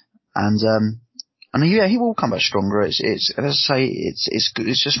amazing. And yeah, he will come back stronger. It's as I say, it's good.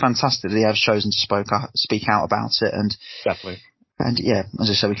 It's just fantastic that he has chosen to speak out about it. And definitely. And yeah, as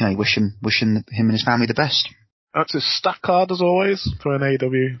I say, we can only wish him and his family the best. That's a stack card as always for an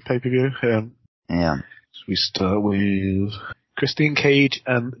AEW pay-per-view. Yeah. So we start with Christine Cage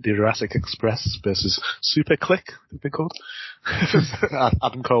and the Jurassic Express versus Super Click, they've been called.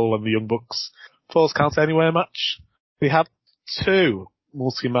 Adam Cole and the Young Bucks. Falls Count Anywhere match. We have 2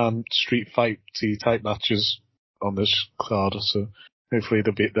 multi-man street fight-y type matches on this card, so hopefully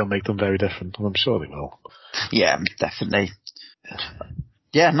they'll make them very different, and I'm sure they will. Yeah, definitely.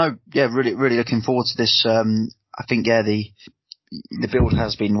 Yeah, really, really looking forward to this. I think, the build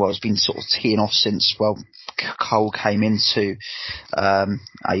has been, it's been sort of teeing off since, Cole came into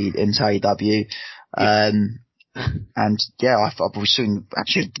AEW. And yeah, we've seen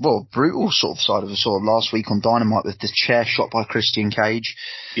actually, brutal sort of side of the sort of last week on Dynamite with this chair shot by Christian Cage.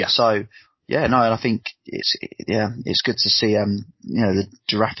 Yeah. So, yeah, no, and I think it's good to see, the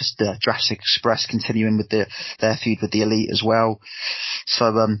Jurassic Express continuing with their feud with the Elite as well.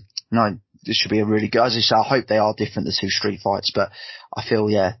 So, no, this should be a really good, as I say, I hope they are different, the two street fights, but I feel,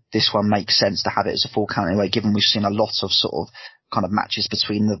 this one makes sense to have it as a full count anyway, given we've seen a lot of sort of kind of matches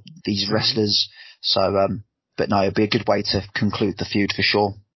between these wrestlers. So, but no, it'd be a good way to conclude the feud for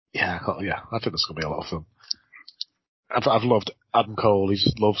sure. Yeah, I think there's going to be a lot of them. I've loved Adam Cole. He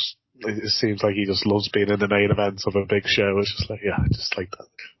just loves, it seems like he just loves being in the main event of a big show. It's just like, just like that.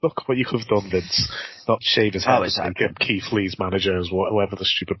 Look what you could have done, Vince. Not shave his head and get Keith Lee's manager as whoever the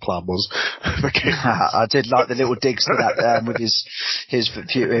stupid plan was. I did like the little digs to that, with his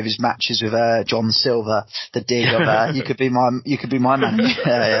matches with, John Silver. The dig of, you could be my manager.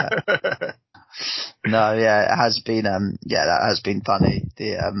 Yeah. No, it has been, that has been funny.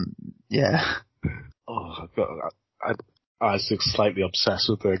 Oh, God. Isaac's slightly obsessed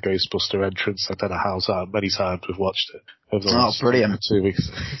with the Ghostbuster entrance. I don't know how many times we've watched it over the last brilliant. 2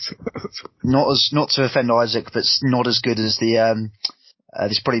 weeks. Not to offend Isaac, but not as good as the,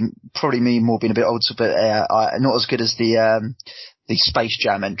 this probably me more being a bit older, but, not as good as the Space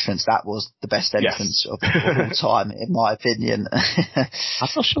Jam entrance. That was the best entrance of all time, in my opinion. I'm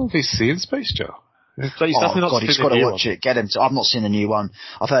not sure if he's seen Space Jam. He's got to watch it. Get him to. I've not seen the new one.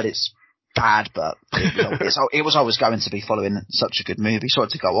 I've heard it's bad, but it was always going to be following such a good movie. Sorry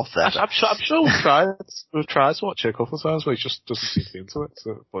to go off there. I'm sure we've tried to watch it a couple of times, but he just doesn't seem to be into it.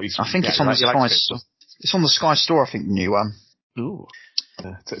 So, I think it's on the Sky Store. It's on the Sky Store, I think, the new one. Ooh.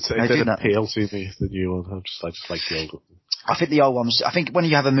 Yeah, it didn't appeal to me, the new one. I just like the old one. I think the old ones, I think when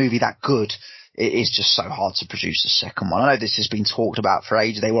you have a movie that good, it is just so hard to produce a second one. I know this has been talked about for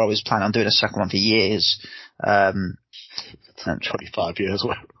ages. They were always planning on doing a second one for years. 25 years.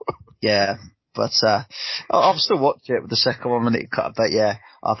 Yeah, but I've still watched it with the second one when it cut. But yeah,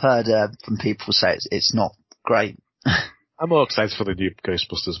 I've heard from people say it's not great. I'm more excited for the new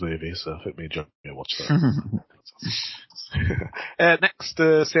Ghostbusters movie, so I think me and John will watch that. Next,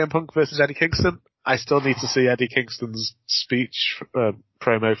 CM Punk versus Eddie Kingston. I still need to see Eddie Kingston's speech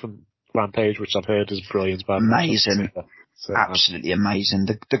promo from Rampage, which I've heard is brilliant. Amazing. So, absolutely amazing.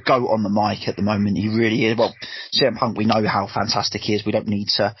 The GOAT on the mic at the moment, he really is. Well, CM Punk, we know how fantastic he is. We don't need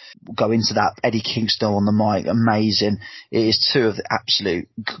to go into that. Eddie Kingston on the mic, amazing. It is two of the absolute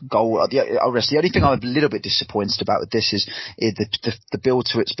gold. The only thing I'm a little bit disappointed about with this is the build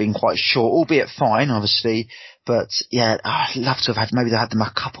to it's been quite short, albeit fine, obviously. But yeah, I'd love to have had, maybe they had them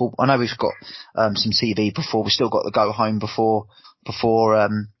a couple. I know we've got some TV before. We've still got the go home before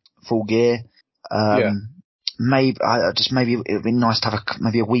Full Gear. Maybe it would be nice to have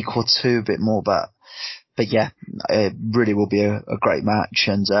maybe a week or two, a bit more, but yeah, it really will be a great match,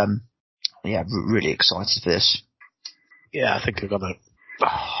 and really excited for this. Yeah, I think they're gonna.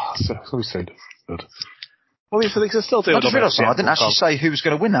 So good. Well, if they can still do it. I didn't actually say who was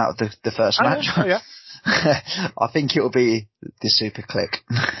going to win out of the first match. Yeah. I think it will be the Super Click.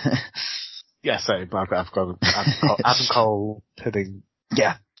 Yeah, same. I've got Adam Cole pinning.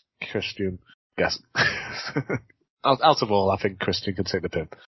 Yeah. Christian. Yes. Out of all, I think Christian can take the pin.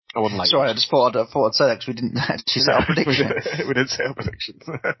 I wouldn't like. Sorry, I just thought I'd say that because we didn't actually say our prediction. we didn't say our predictions.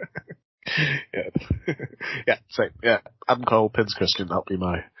 Yeah, same. Yeah, Adam Cole pins Christian. That'll be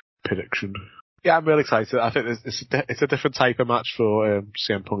my prediction. Yeah, I'm really excited. I think it's a different type of match for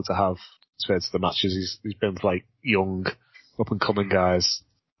CM Punk to have compared to the matches he's been with, like young, up and coming guys.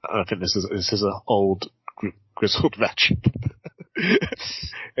 And I think this is an old grizzled veteran.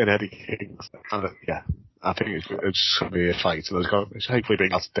 In Eddie Kingston. Yeah, I think it's going to be a fight. So it's hopefully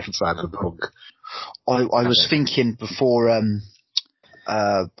bring out a different side of the Punk. I was thinking before, I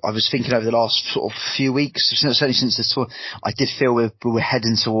was thinking over the last sort of few weeks, certainly since this tour, I did feel we were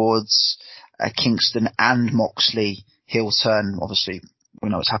heading towards Kingston and Moxley heel turn. Obviously, we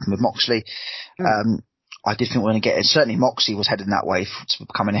know what's happened with Moxley. I did think we were going to get it. Certainly Moxley was heading that way to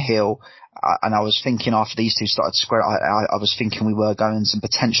becoming a heel. And I was thinking after these two started to square, I was thinking we were going to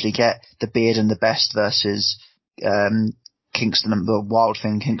potentially get the Beard and the Best versus Kingston and the Wild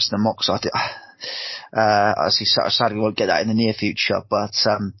Thing, Kingston and Mox. I see. Sadly, we won't get that in the near future. But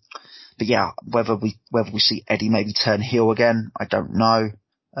yeah, whether we see Eddie maybe turn heel again, I don't know.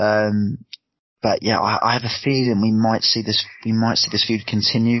 But yeah, I have a feeling we might see this feud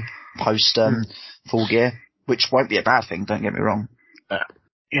continue post Full Gear, which won't be a bad thing. Don't get me wrong.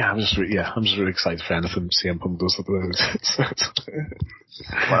 I'm just really excited for anything CM Punk does at the moment.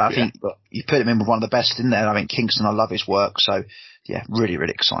 Well, I think you put him in with one of the best in there. I mean, Kingston, I love his work, so yeah, really,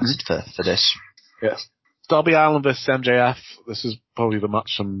 really excited for this. Yes. Darby Allin versus MJF. This is probably the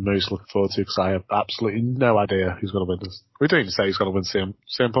match I'm most looking forward to because I have absolutely no idea who's going to win this. We don't even say who's going to win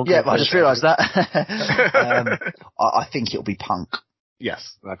CM Punk. Yeah, but I just realised that. I think it'll be Punk.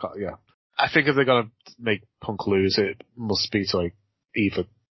 Yes, yeah. I think if they're going to make Punk lose, it must be to like either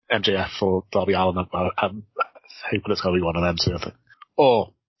MJF or Darby Allin. I'm hoping it's going to be one of them two, I think.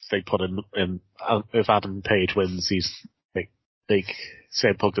 Or they put in if Adam Page wins, he's make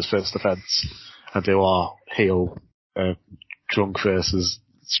CM Punk his first defense and do our heel drunk versus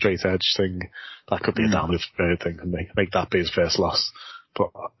straight edge thing. That could be a damn good thing and make that be his first loss. But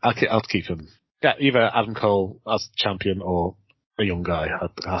I'll keep him. Yeah, either Adam Cole as champion or a young guy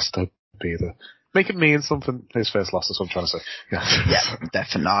has to be make it mean something. His first loss is what I'm trying to say. Yeah,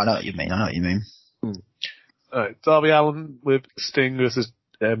 definitely. I know what you mean. Darby Allin with Sting versus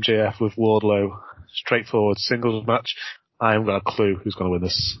MJF with Wardlow. Straightforward singles match. I haven't got a clue who's going to win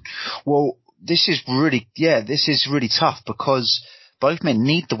this. Well, this is really tough because both men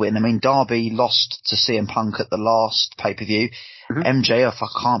need the win. I mean, Darby lost to CM Punk at the last pay-per-view. MJF,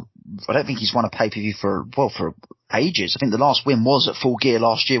 I don't think he's won a pay-per-view for ages. I think the last win was at Full Gear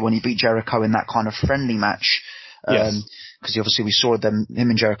last year when he beat Jericho in that kind of friendly match. Because obviously we saw him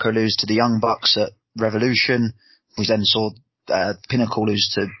and Jericho lose to the Young Bucks at Revolution. We then saw Pinnacle lose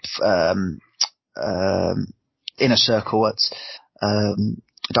to Inner Circle at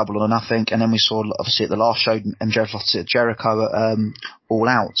Double or Nothing, and then we saw obviously at the last show MJF lost to Jericho at All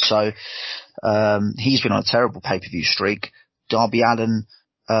Out. So he's been on a terrible pay-per-view streak. Darby Allin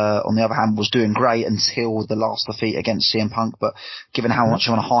on the other hand was doing great until the last defeat against CM Punk, but given how much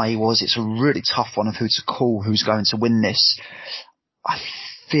on a high he was, it's a really tough one of who to call, who's going to win this. I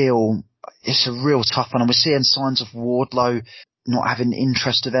feel it's a real tough one, and we're seeing signs of Wardlow not having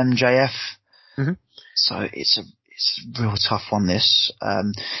interest of MJF. So it's a real tough one, this.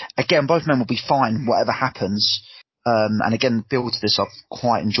 Again, both men will be fine, whatever happens. And again, build to this I've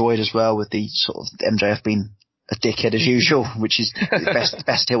quite enjoyed as well, with the sort of MJF being a dickhead as usual, which is the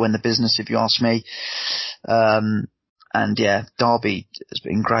best heel in the business, if you ask me. And yeah, Darby has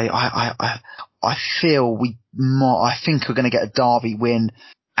been great. I feel I think we're going to get a Darby win,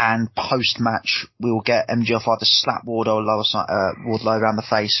 and post-match we will get MJF either slap Wardlow around the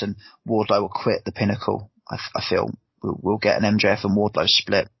face and Wardlow will quit the Pinnacle. I feel we'll get an MJF and Wardlow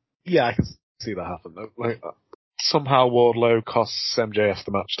split. Yeah, I can see that happen. Like, somehow Wardlow costs MJF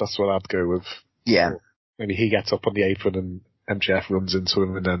the match. That's what I'd go with. Yeah. Or maybe he gets up on the apron and MJF runs into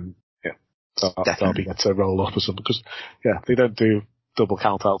him, and then Darby gets a roll up or something. Because they don't do double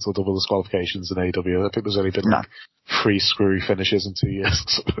countouts or double disqualifications in AEW. I think there's only been like 3 screwy finishes in 2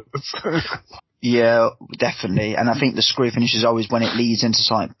 years. Yeah, definitely. And I think the screw finish is always when it leads into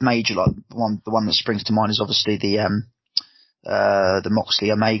something major, like the one that springs to mind is obviously the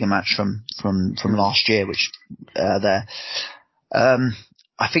Moxley Omega match from last year, which there.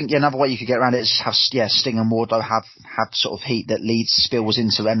 I think another way you could get around it is have Sting and Wardlow have sort of heat that spills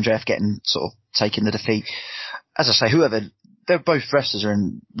into MJF getting sort of taking the defeat. As I say, they're both wrestlers are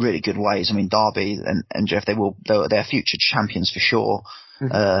in really good ways. I mean, Darby and MJF, they're future champions for sure.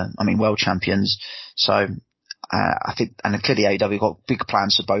 I mean, world champions. So, I think, and clearly AEW got big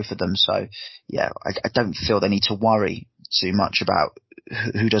plans for both of them. So, yeah, I don't feel they need to worry too much about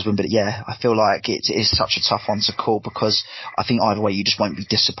who does win. But yeah, I feel like it is such a tough one to call, because I think either way you just won't be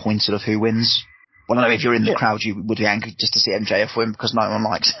disappointed of who wins. Well, I know if you're in the crowd, you would be angry just to see MJF win because no one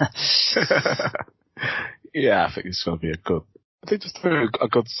likes it. Yeah, I think it's going to be I think just a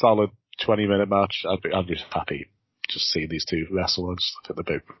good solid 20-minute match. I'd be happy just seeing these two wrestle. I think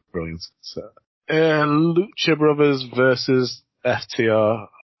they're both brilliant. So, Lucha Brothers versus FTR.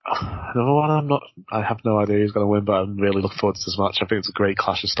 Another one I have no idea who's going to win, but I'm really looking forward to this match. I think it's a great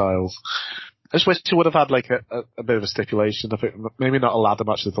clash of styles. I just wish you would have had like a bit of a stipulation. I think maybe not a ladder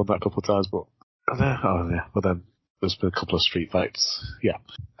match. They've done that a couple of times, but but then there's been a couple of street fights. Yeah,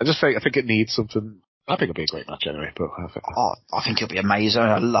 I think it needs something. I think it'll be a great match anyway. But I think it'll be amazing.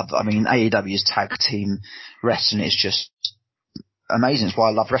 I mean, AEW's tag team wrestling is just amazing. It's why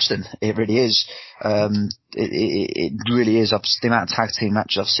I love wrestling. It really is. It really is. The amount of tag team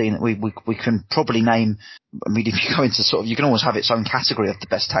matches I've seen, we can probably name. I mean, if you go into you can always have its own category of the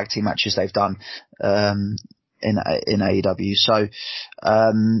best tag team matches they've done in AEW. So,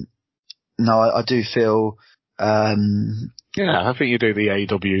 no, I do feel. Yeah, I think you do the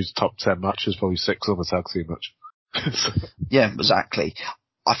AEW's top 10 matches, probably 6 on the tag team match. Yeah, exactly.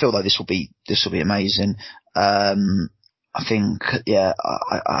 I feel like this will be amazing. I think,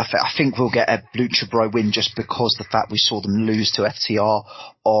 I think we'll get a Lucha Bro win just because the fact we saw them lose to FTR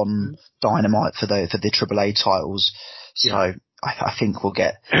on Dynamite for the AAA titles. So I think we'll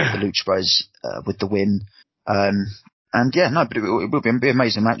get the Lucha Bros with the win. And yeah, no, but it will be an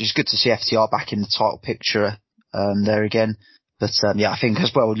amazing match. It's good to see FTR back in the title picture there again. But yeah, I think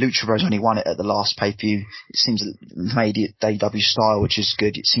as well, Lucha Bros only won it at the last pay-per-view. It seems made it AEW style, which is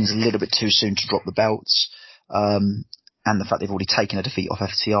good. It seems a little bit too soon to drop the belts. And the fact they've already taken a defeat off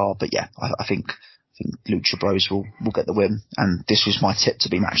FTR. But yeah, I think Lucha Bros will get the win. And this was my tip to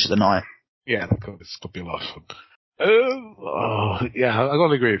be match of the night. Yeah, this could be a lot of fun. Yeah, I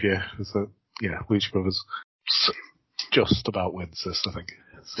gotta agree with you. Yeah, Lucha Brothers just about wins this, I think.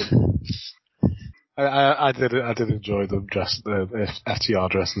 So, I did enjoy them dressed FTR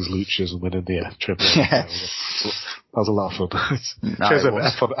dressed as luchas and winning the triple. Yeah. That was a lot of fun. No, Shows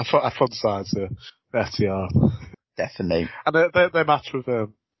a fun side to FTR. Definitely. And their match with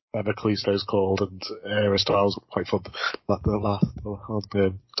Emma Kalisto's called and Aristotle was quite fun. On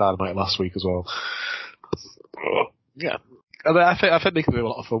Dynamite last week as well. Yeah. And I think they can do a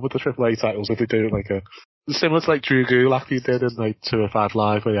lot of fun with the AAA titles if they do like similar to like Drew Gulak he did in like 205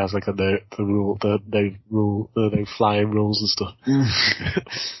 Live where he has like no flying rules and stuff.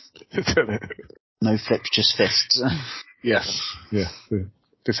 No flips, just fists. Yes. Yeah.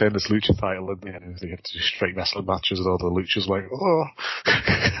 They say in this lucha title and they have to do straight wrestling matches and all the luchas like, oh,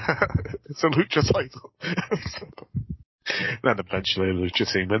 it's a lucha title. And then eventually the lucha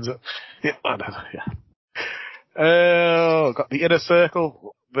team wins it. Yeah, I know, yeah. Got the Inner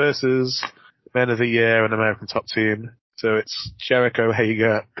Circle versus Men of the Year and American Top Team. So it's Jericho,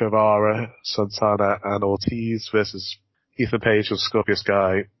 Hager, Guevara, Santana, and Ortiz versus Ethan Page of Scorpio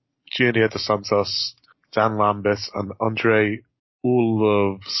Sky, Junior Dos Santos, Dan Lambert, and Andre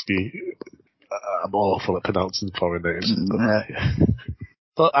Ulovsky. I'm awful at pronouncing foreign names.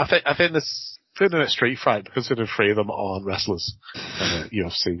 But I think this in a street fight, considering 3 of them aren't wrestlers,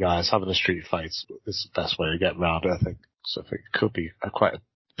 UFC guys having a street fight is the best way to get around it, I think. So I think it could be quite a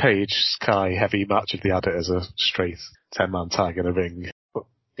Page Sky heavy match if they had it as a straight 10-man tag in a ring. But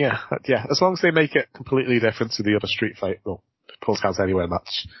yeah, as long as they make it completely different to the other street fight, well, Paul Scouts Anywhere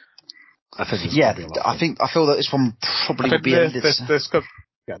match, I think this could be a lot of fun. I feel that this one probably would be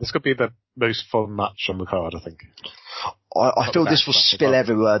this could be the most fun match on the card, I think. I feel this will spill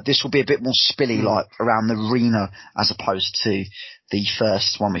everywhere. This will be a bit more spilly, like around the arena, as opposed to the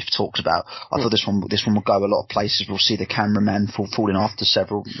first one we've talked about. I thought this one will go a lot of places. We'll see the cameraman falling after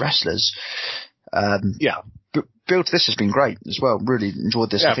several wrestlers. Build to this has been great as well. Really enjoyed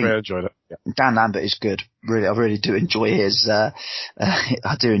this. Yeah, I really enjoyed it. Yeah. Dan Lambert is good. Really, I really do enjoy his. I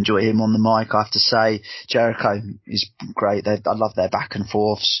do enjoy him on the mic. I have to say, Jericho is great. I love their back and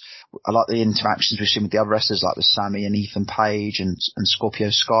forths. I like the interactions we've seen with the other wrestlers, like with Sammy and Ethan Page and Scorpio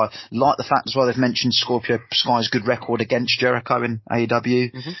Sky. Like the fact as well they've mentioned Scorpio Sky's good record against Jericho in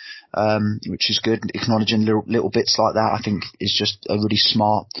AEW, which is good. Acknowledging little bits like that, I think, is just a really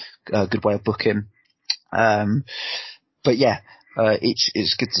smart, good way of booking. But yeah,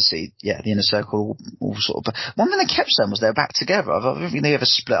 it's good to see, the Inner Circle all sort of. One thing they kept saying was they're back together. I don't think they ever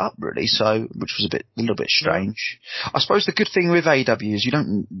split up really, which was a little bit strange. I suppose the good thing with AEW is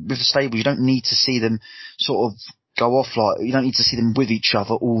with the stable, you don't need to see them sort of go off you don't need to see them with each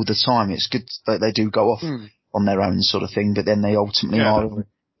other all the time. It's good that they do go off on their own sort of thing, but then they ultimately are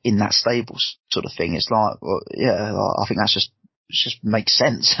in that stable sort of thing. It's like, I think that's just. It just makes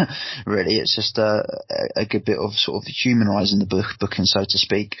sense, really. It's just a good bit of sort of humanising the booking, so to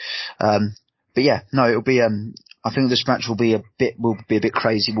speak. But yeah, no, it'll be. I think this match will be a bit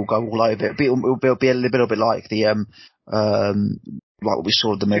crazy. We'll go all over it. It'll be a little bit like the like what we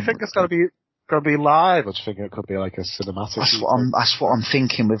saw at the. Do you think it's going to be live, or do you think it could be like a cinematic? That's what I'm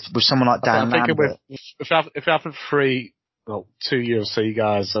thinking with someone like Dan Lambert. If you're having 2 UFC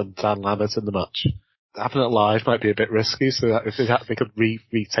guys and Dan Lambert in the match. Having it live might be a bit risky, so that if they could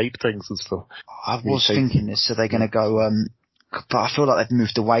retape things and stuff. I was thinking this, so they're going to go, but I feel like they've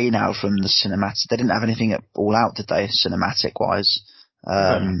moved away now from the cinematic. They didn't have anything at All Out, did they, cinematic wise?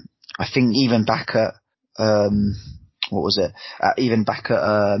 I think even back at, what was it? Even back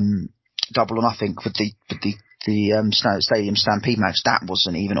at, Double or Nothing with the Stadium Stampede match, that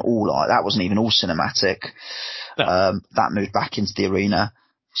wasn't even all Out. That wasn't even all cinematic. No. That moved back into the arena.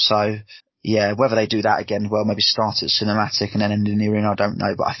 So, yeah, whether they do that again, well, maybe start at cinematic and then end in the arena, I don't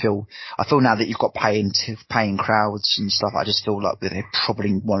know. But I feel now that you've got paying crowds and stuff, I just feel like they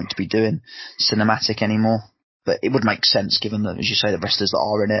probably won't be doing cinematic anymore. But it would make sense given that, as you say, the wrestlers that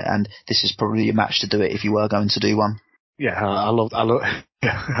are in it, and this is probably a match to do it if you were going to do one. Yeah, I love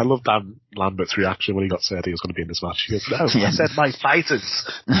Dan Lambert's reaction when he got said he was going to be in this match. He goes, "No, I said my fighters."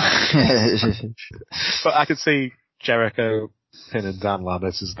 But I could see Jericho pinning Dan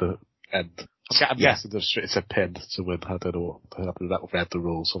Lambert as the end. I'm guessing it's a pin to win. I don't know what, I haven't read the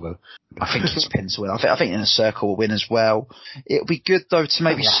rules of it. I think it's pin to win. I think Inner Circle will win as well. It'll be good though to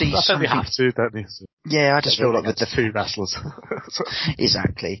maybe see something. You have to, don't you? So yeah, I just feel like with the two wrestlers.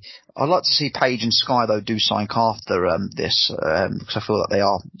 Exactly. I'd like to see Paige and Sky though do sign after this because I feel like they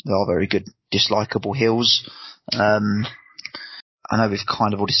are very good, dislikable heels. I know we've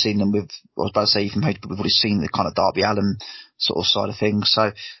kind of already seen them with, I was about to say even Paige, but we've already seen the kind of Darby Allin sort of side of things.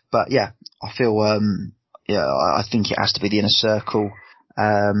 So, but yeah, I feel, I think it has to be the Inner Circle.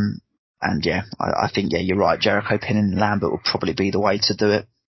 And yeah, I think, you're right. Jericho pinning Lambert will probably be the way to do it.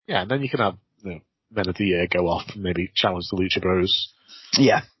 Yeah, and then you can have Men of the Year go off and maybe challenge the Lucha Bros.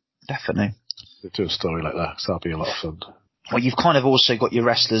 Yeah, definitely. Do a story like that, so that'll be a lot of fun. Well, you've kind of also got your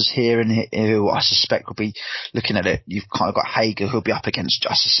wrestlers here and who I suspect will be looking at it. You've kind of got Hager who'll be up against,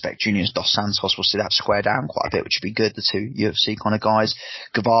 I suspect, Junior Dos Santos. We'll see that square down quite a bit, which would be good. The two UFC kind of guys.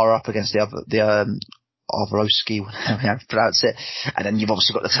 Guevara up against the Arvorowski, whatever you pronounce it. And then you've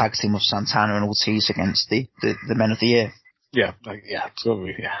obviously got the tag team of Santana and Ortiz against the Men of the Year. Yeah, it's going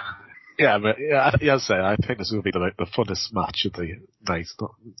to be, Yeah, but as I say, I think this will be the funnest match of the night.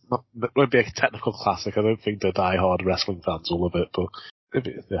 It won't be a technical classic. I don't think the die-hard wrestling fans will love it, but I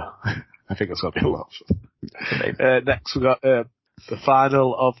think it's going to be a lot of fun. Next, we've got the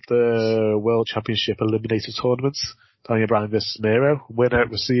final of the World Championship Eliminator Tournaments. Daniel Bryan versus Miro. Winner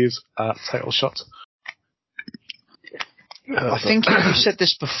receives a title shot. I think if you said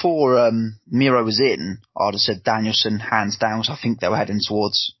this before Miro was in, I'd have said Danielson hands down. So I think they were heading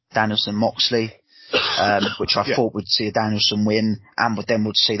towards Danielson Moxley, which I thought would see a Danielson win, and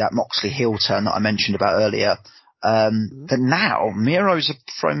would see that Moxley heel turn that I mentioned about earlier. But now Miro's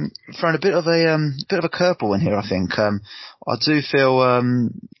thrown a bit of a curveball in here. I think I do feel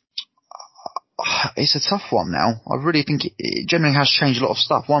it's a tough one now. I really think it generally has changed a lot of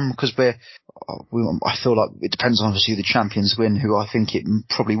stuff. One, because I feel like it depends on obviously who the champions win, who I think it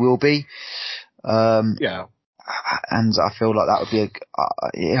probably will be. And I feel like that would be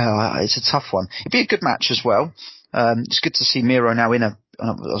it's a tough one. It'd be a good match as well. It's good to see Miro now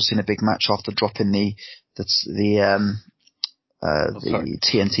obviously in a big match after dropping the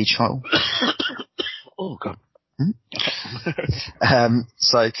TNT title. Oh God. I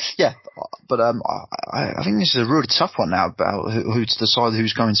think this is a really tough one now about who to decide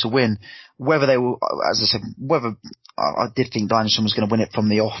who's going to win. Whether they will, as I said, I did think Danielson was going to win it from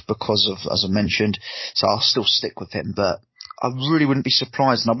the off because of, as I mentioned, so I'll still stick with him. But I really wouldn't be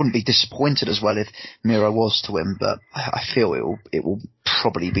surprised, and I wouldn't be disappointed as well if Miro was to win. But I feel it will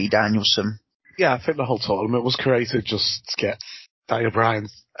probably be Danielson. Yeah, I think the whole tournament was created just to get Daniel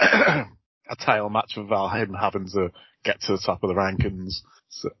Bryan's a title match without him having to get to the top of the rankings.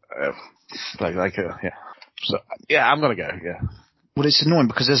 So, So, I'm gonna go, Well, it's annoying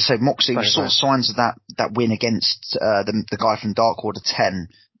because, as I say, Moxley saw signs of that win against the guy from Dark Order 10.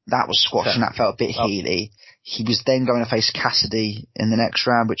 That was squashed and that felt a bit heely. He was then going to face Cassidy in the next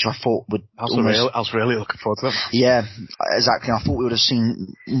round, which I thought would I was really looking forward to that. Yeah, exactly. I thought we would have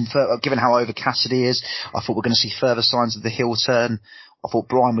seen, given how over Cassidy is, I thought we were going to see further signs of the heel turn. I thought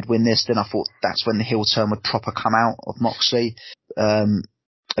Bryan would win this, then I thought that's when the heel turn would proper come out of Moxley.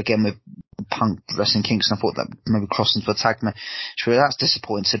 Again with Punk wrestling Kingston, I thought that maybe crossing for a tag match. Sure, that's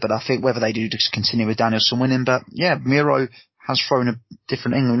disappointing, but I think whether they do just continue with Danielson winning, but yeah, Miro has thrown a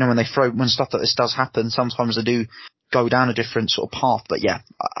different angle. You know, when stuff like this does happen, sometimes they do go down a different sort of path, but yeah,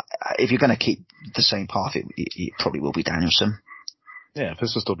 if you're going to keep the same path, it probably will be Danielson. Yeah, if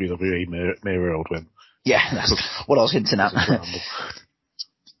this was WWE, Miro would win. Yeah, that's what I was hinting at.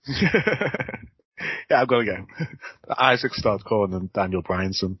 Yeah, I'm going to go. Isaac Starr-Corn and Daniel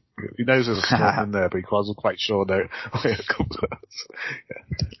Bryanson. He knows there's a slot in there, but he wasn't quite sure where it comes from.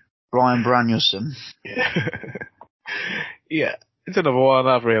 Brian Branielson. Yeah. It's another one.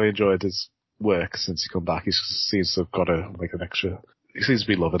 I've really enjoyed his work since he come back. He seems to have got an extra. He seems to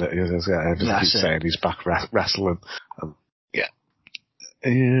be loving it. He keeps saying he's back wrestling. So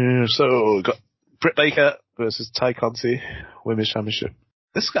we've got Britt Baker versus Ty Conti, Women's Championship.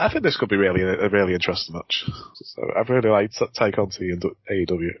 I think this could be a really interesting match. So I really like Ty Conti in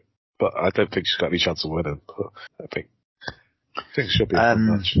AEW, but I don't think she's got any chance of winning. But I think it should be a good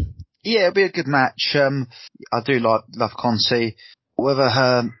match. Yeah, it'll be a good match. I do love Conti. Whether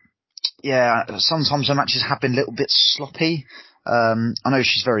sometimes her matches have been a little bit sloppy. I know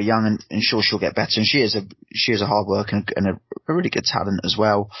she's very young and sure she'll get better, and she is a hard worker and a really good talent as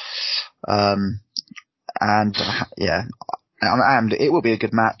well. And it will be a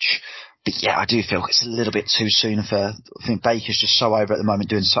good match. yeah, I do feel it's a little bit too soon I think Baker's just so over at the moment,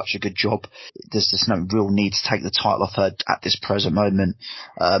 doing such a good job. There's just no real need to take the title off her at this present moment.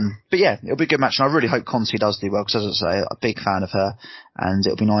 But yeah, it'll be a good match, and I really hope Conti does do well, because as I say, I'm a big fan of her, and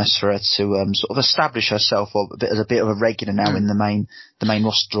it'll be nice for her to sort of establish herself as a bit of a regular now in the main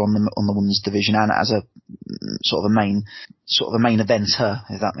roster on the women's division, and as a sort of a main eventer,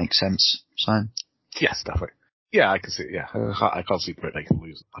 if that makes sense. So yes, definitely. Yeah, I can see. Yeah, I can't see Britt Baker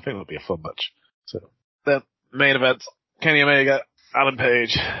lose. I think it'll be a fun match. So the main event: Kenny Omega, Adam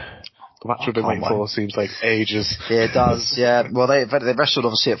Page. The match we've been waiting for seems like ages. Yeah, it does. Yeah. Well, they wrestled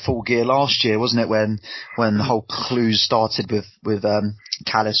obviously at Full Gear last year, wasn't it? When the whole clues started with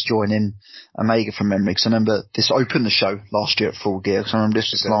Callis joining Omega from memory. Because I remember this opened the show last year at Full Gear. Because I remember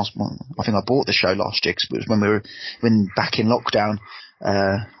this was the last one. I think I bought the show last year because it was when we were back in lockdown.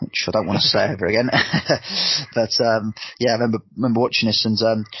 Which I don't want to say ever again. But yeah, I remember watching this,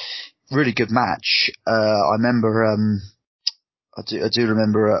 and really good match. I remember I do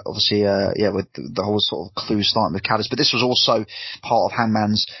remember obviously with the whole sort of clue starting with Callis, but this was also part of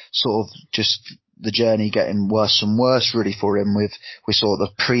Hangman's sort of just the journey getting worse and worse really for him. We saw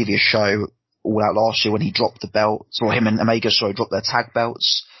the previous show All Out last year when he dropped the belt, saw him and Omega drop their tag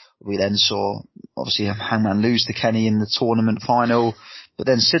belts. We then saw obviously Hangman lose to Kenny in the tournament final. But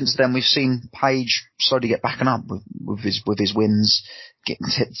then since then we've seen Page slowly get backing up with his wins, getting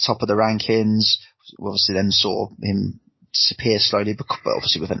to hit the top of the rankings. We obviously then saw him disappear slowly, but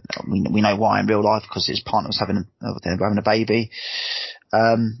obviously we know why in real life, because his partner was having a baby.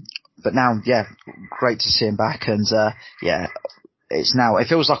 But now, yeah, great to see him back, and yeah, it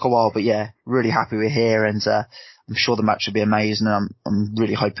feels like a while, but yeah, really happy we're here, and I'm sure the match will be amazing, and I'm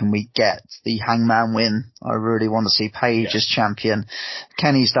really hoping we get the Hangman win. I really want to see Page as champion.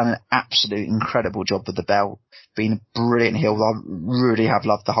 Kenny's done an absolute incredible job with the belt, been a brilliant heel. I really have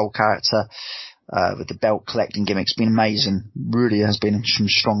loved the whole character. With the belt collecting gimmicks, been amazing. Really has been some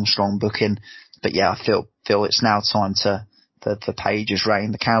strong booking. But yeah, I feel it's now time for Page's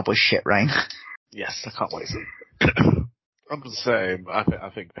reign, the Cowboy shit reign. Yes, I can't wait. I'm the same. I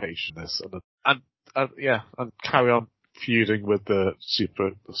think Page should this, and carry on feuding with the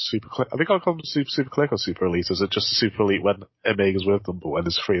super click. I think I'll call them super click or super elite. Is it just the super elite when Omega's with them, but when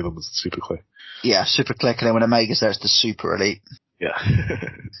there's three of them, it's the super click? Yeah, super click, and then when Omega's there, it's the super elite. Yeah.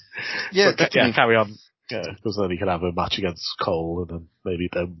 Yeah, yeah, carry on. Yeah, because then he can have a match against Cole, and then maybe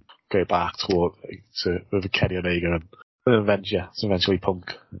then go back with Kenny Omega, and eventually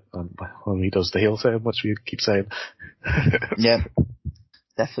Punk, and when he does the heel turn, which we keep saying. Yeah,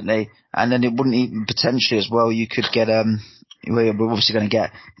 definitely. And then it wouldn't even potentially as well. You could get we're obviously going to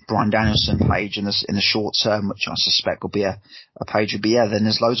get Bryan Danielson Page in the short term, which I suspect will be a Page. But yeah, then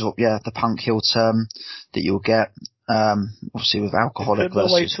there's loads of the Punk heel term that you'll get. Obviously with Alcoholic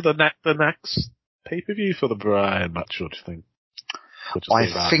versus... wait to the next pay-per-view for the Bryan match, what do you think?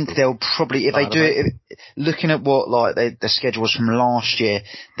 I think they'll probably, if they do it, looking at what their schedule was from last year,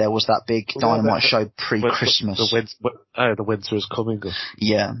 there was that big Dynamite show pre-Christmas. The winter is coming.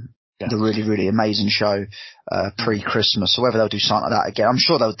 Yeah. The really, really amazing show pre-Christmas. So whether they'll do something like that again, I'm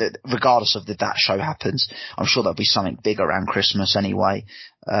sure regardless of that show happens, I'm sure there'll be something big around Christmas anyway.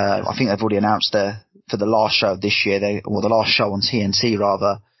 I think they've already announced for the last show of this year, the last show on TNT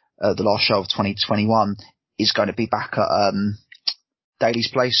rather, the last show of 2021 is going to be back at Daily's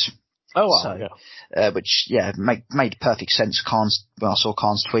Place. Oh wow! So, yeah. Which made perfect sense. When I saw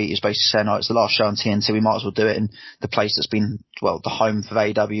Khan's tweet, he was basically saying, "Oh, it's the last show on TNT. We might as well do it in the place that's been the home for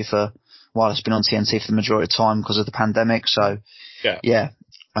AEW for while it's been on TNT for the majority of the time because of the pandemic." So yeah.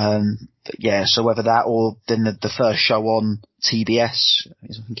 So whether that or then the first show on TBS, I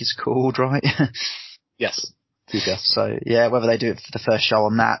think it's called, right? Yes, TBS. So yeah, whether they do it for the first show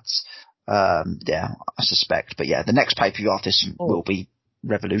on that, I suspect. But yeah, the next pay-per-view after this will be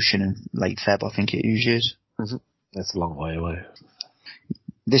Revolution in late Feb, I think it usually is. Mm-hmm. That's a long way away.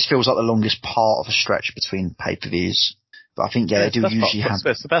 This feels like the longest part of a stretch between pay-per-views. But I think, they do usually have...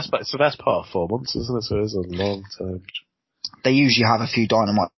 It's the best part of 4 months, isn't it? So it is a long time. They usually have a few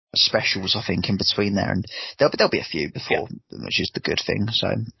Dynamite specials, I think, in between there. And there'll be a few before, which is the good thing. So,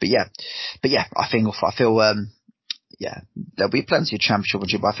 but yeah, I feel there'll be plenty of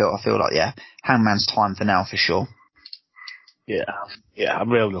championship, but I feel like, Hangman's time for now, for sure. Yeah, I'm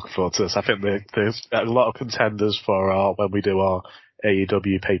really looking forward to this. I think there's a lot of contenders for when we do our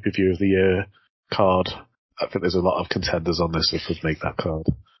AEW pay-per-view of the year card. I think there's a lot of contenders on this if we make that card.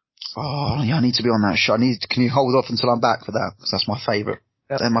 Oh, yeah, I need to be on that show. Can you hold off until I'm back for that? Because that's my favourite.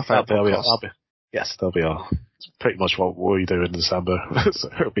 They're my favourite podcast. Yes, they'll be all. It's pretty much what we do in December. So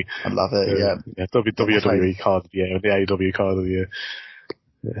it'll be. I love it. Yeah. WWE card of the year and the AEW card of the year.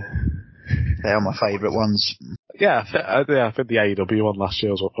 They are my favourite ones. Yeah, I think the AEW one last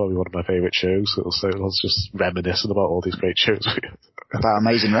year was probably one of my favourite shows. So it was just reminiscent about all these great shows. About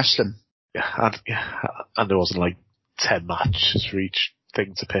Amazing Wrestling. And there wasn't like 10 matches for each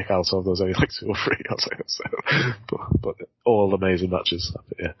thing to pick out of. There was only like 2 or 3, I'd say. So, but all amazing matches.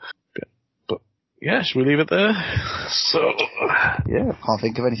 But yeah, should we leave it there? So, yeah. Can't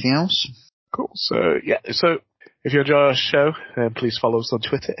think of anything else. Cool. So, if you enjoy our show, please follow us on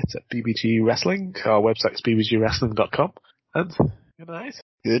Twitter. It's at BBG Wrestling. Our website is bbgwrestling.com. And good night.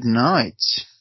 Good night.